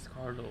that. I think it's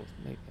Cardinals.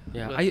 Maybe.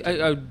 Yeah,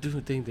 I do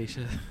think they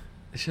should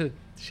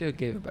have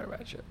gave a better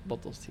matchup.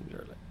 Both those teams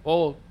are like,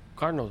 oh,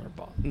 Cardinals are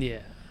ball. Yeah.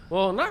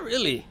 Well, not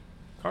really.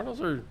 Cardinals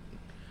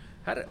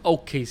had an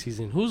okay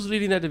season. Who's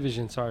leading that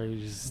division?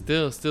 Sorry,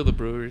 Still the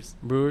Brewers.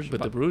 Brewers,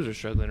 But the Brewers are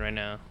struggling right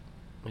now.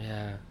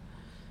 Yeah,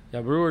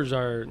 Brewers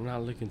are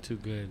not looking too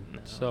good. No.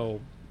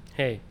 So,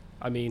 hey,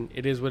 I mean,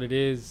 it is what it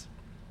is.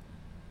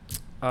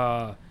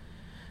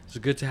 It's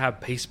good to have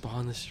baseball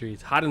in the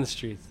streets, hot in the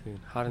streets, dude,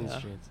 hot in the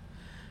streets.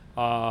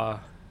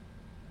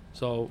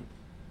 So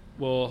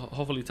we'll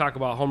hopefully talk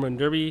about Home Run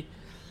Derby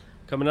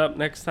coming up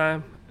next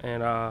time,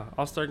 and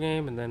All-Star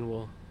game, and then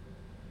we'll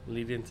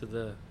lead into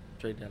the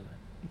trade deadline.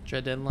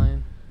 Trade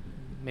deadline.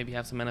 Maybe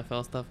have some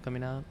NFL stuff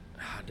coming out.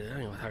 Dude, I don't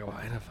even want to talk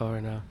about NFL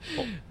right now.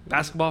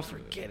 Basketball,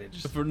 forget it.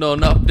 No,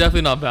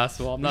 definitely not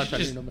basketball. I'm not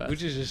trying to do no We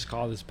basketball. should just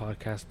call this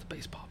podcast the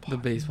baseball podcast. The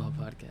baseball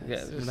podcast.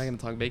 Yeah, We're not going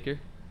to talk Baker?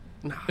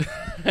 Nah.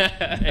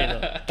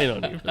 ain't no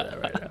need for that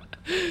right now.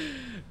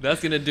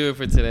 That's going to do it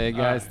for today,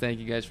 guys. Right. Thank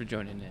you guys for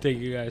joining in. Thank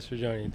you guys for joining.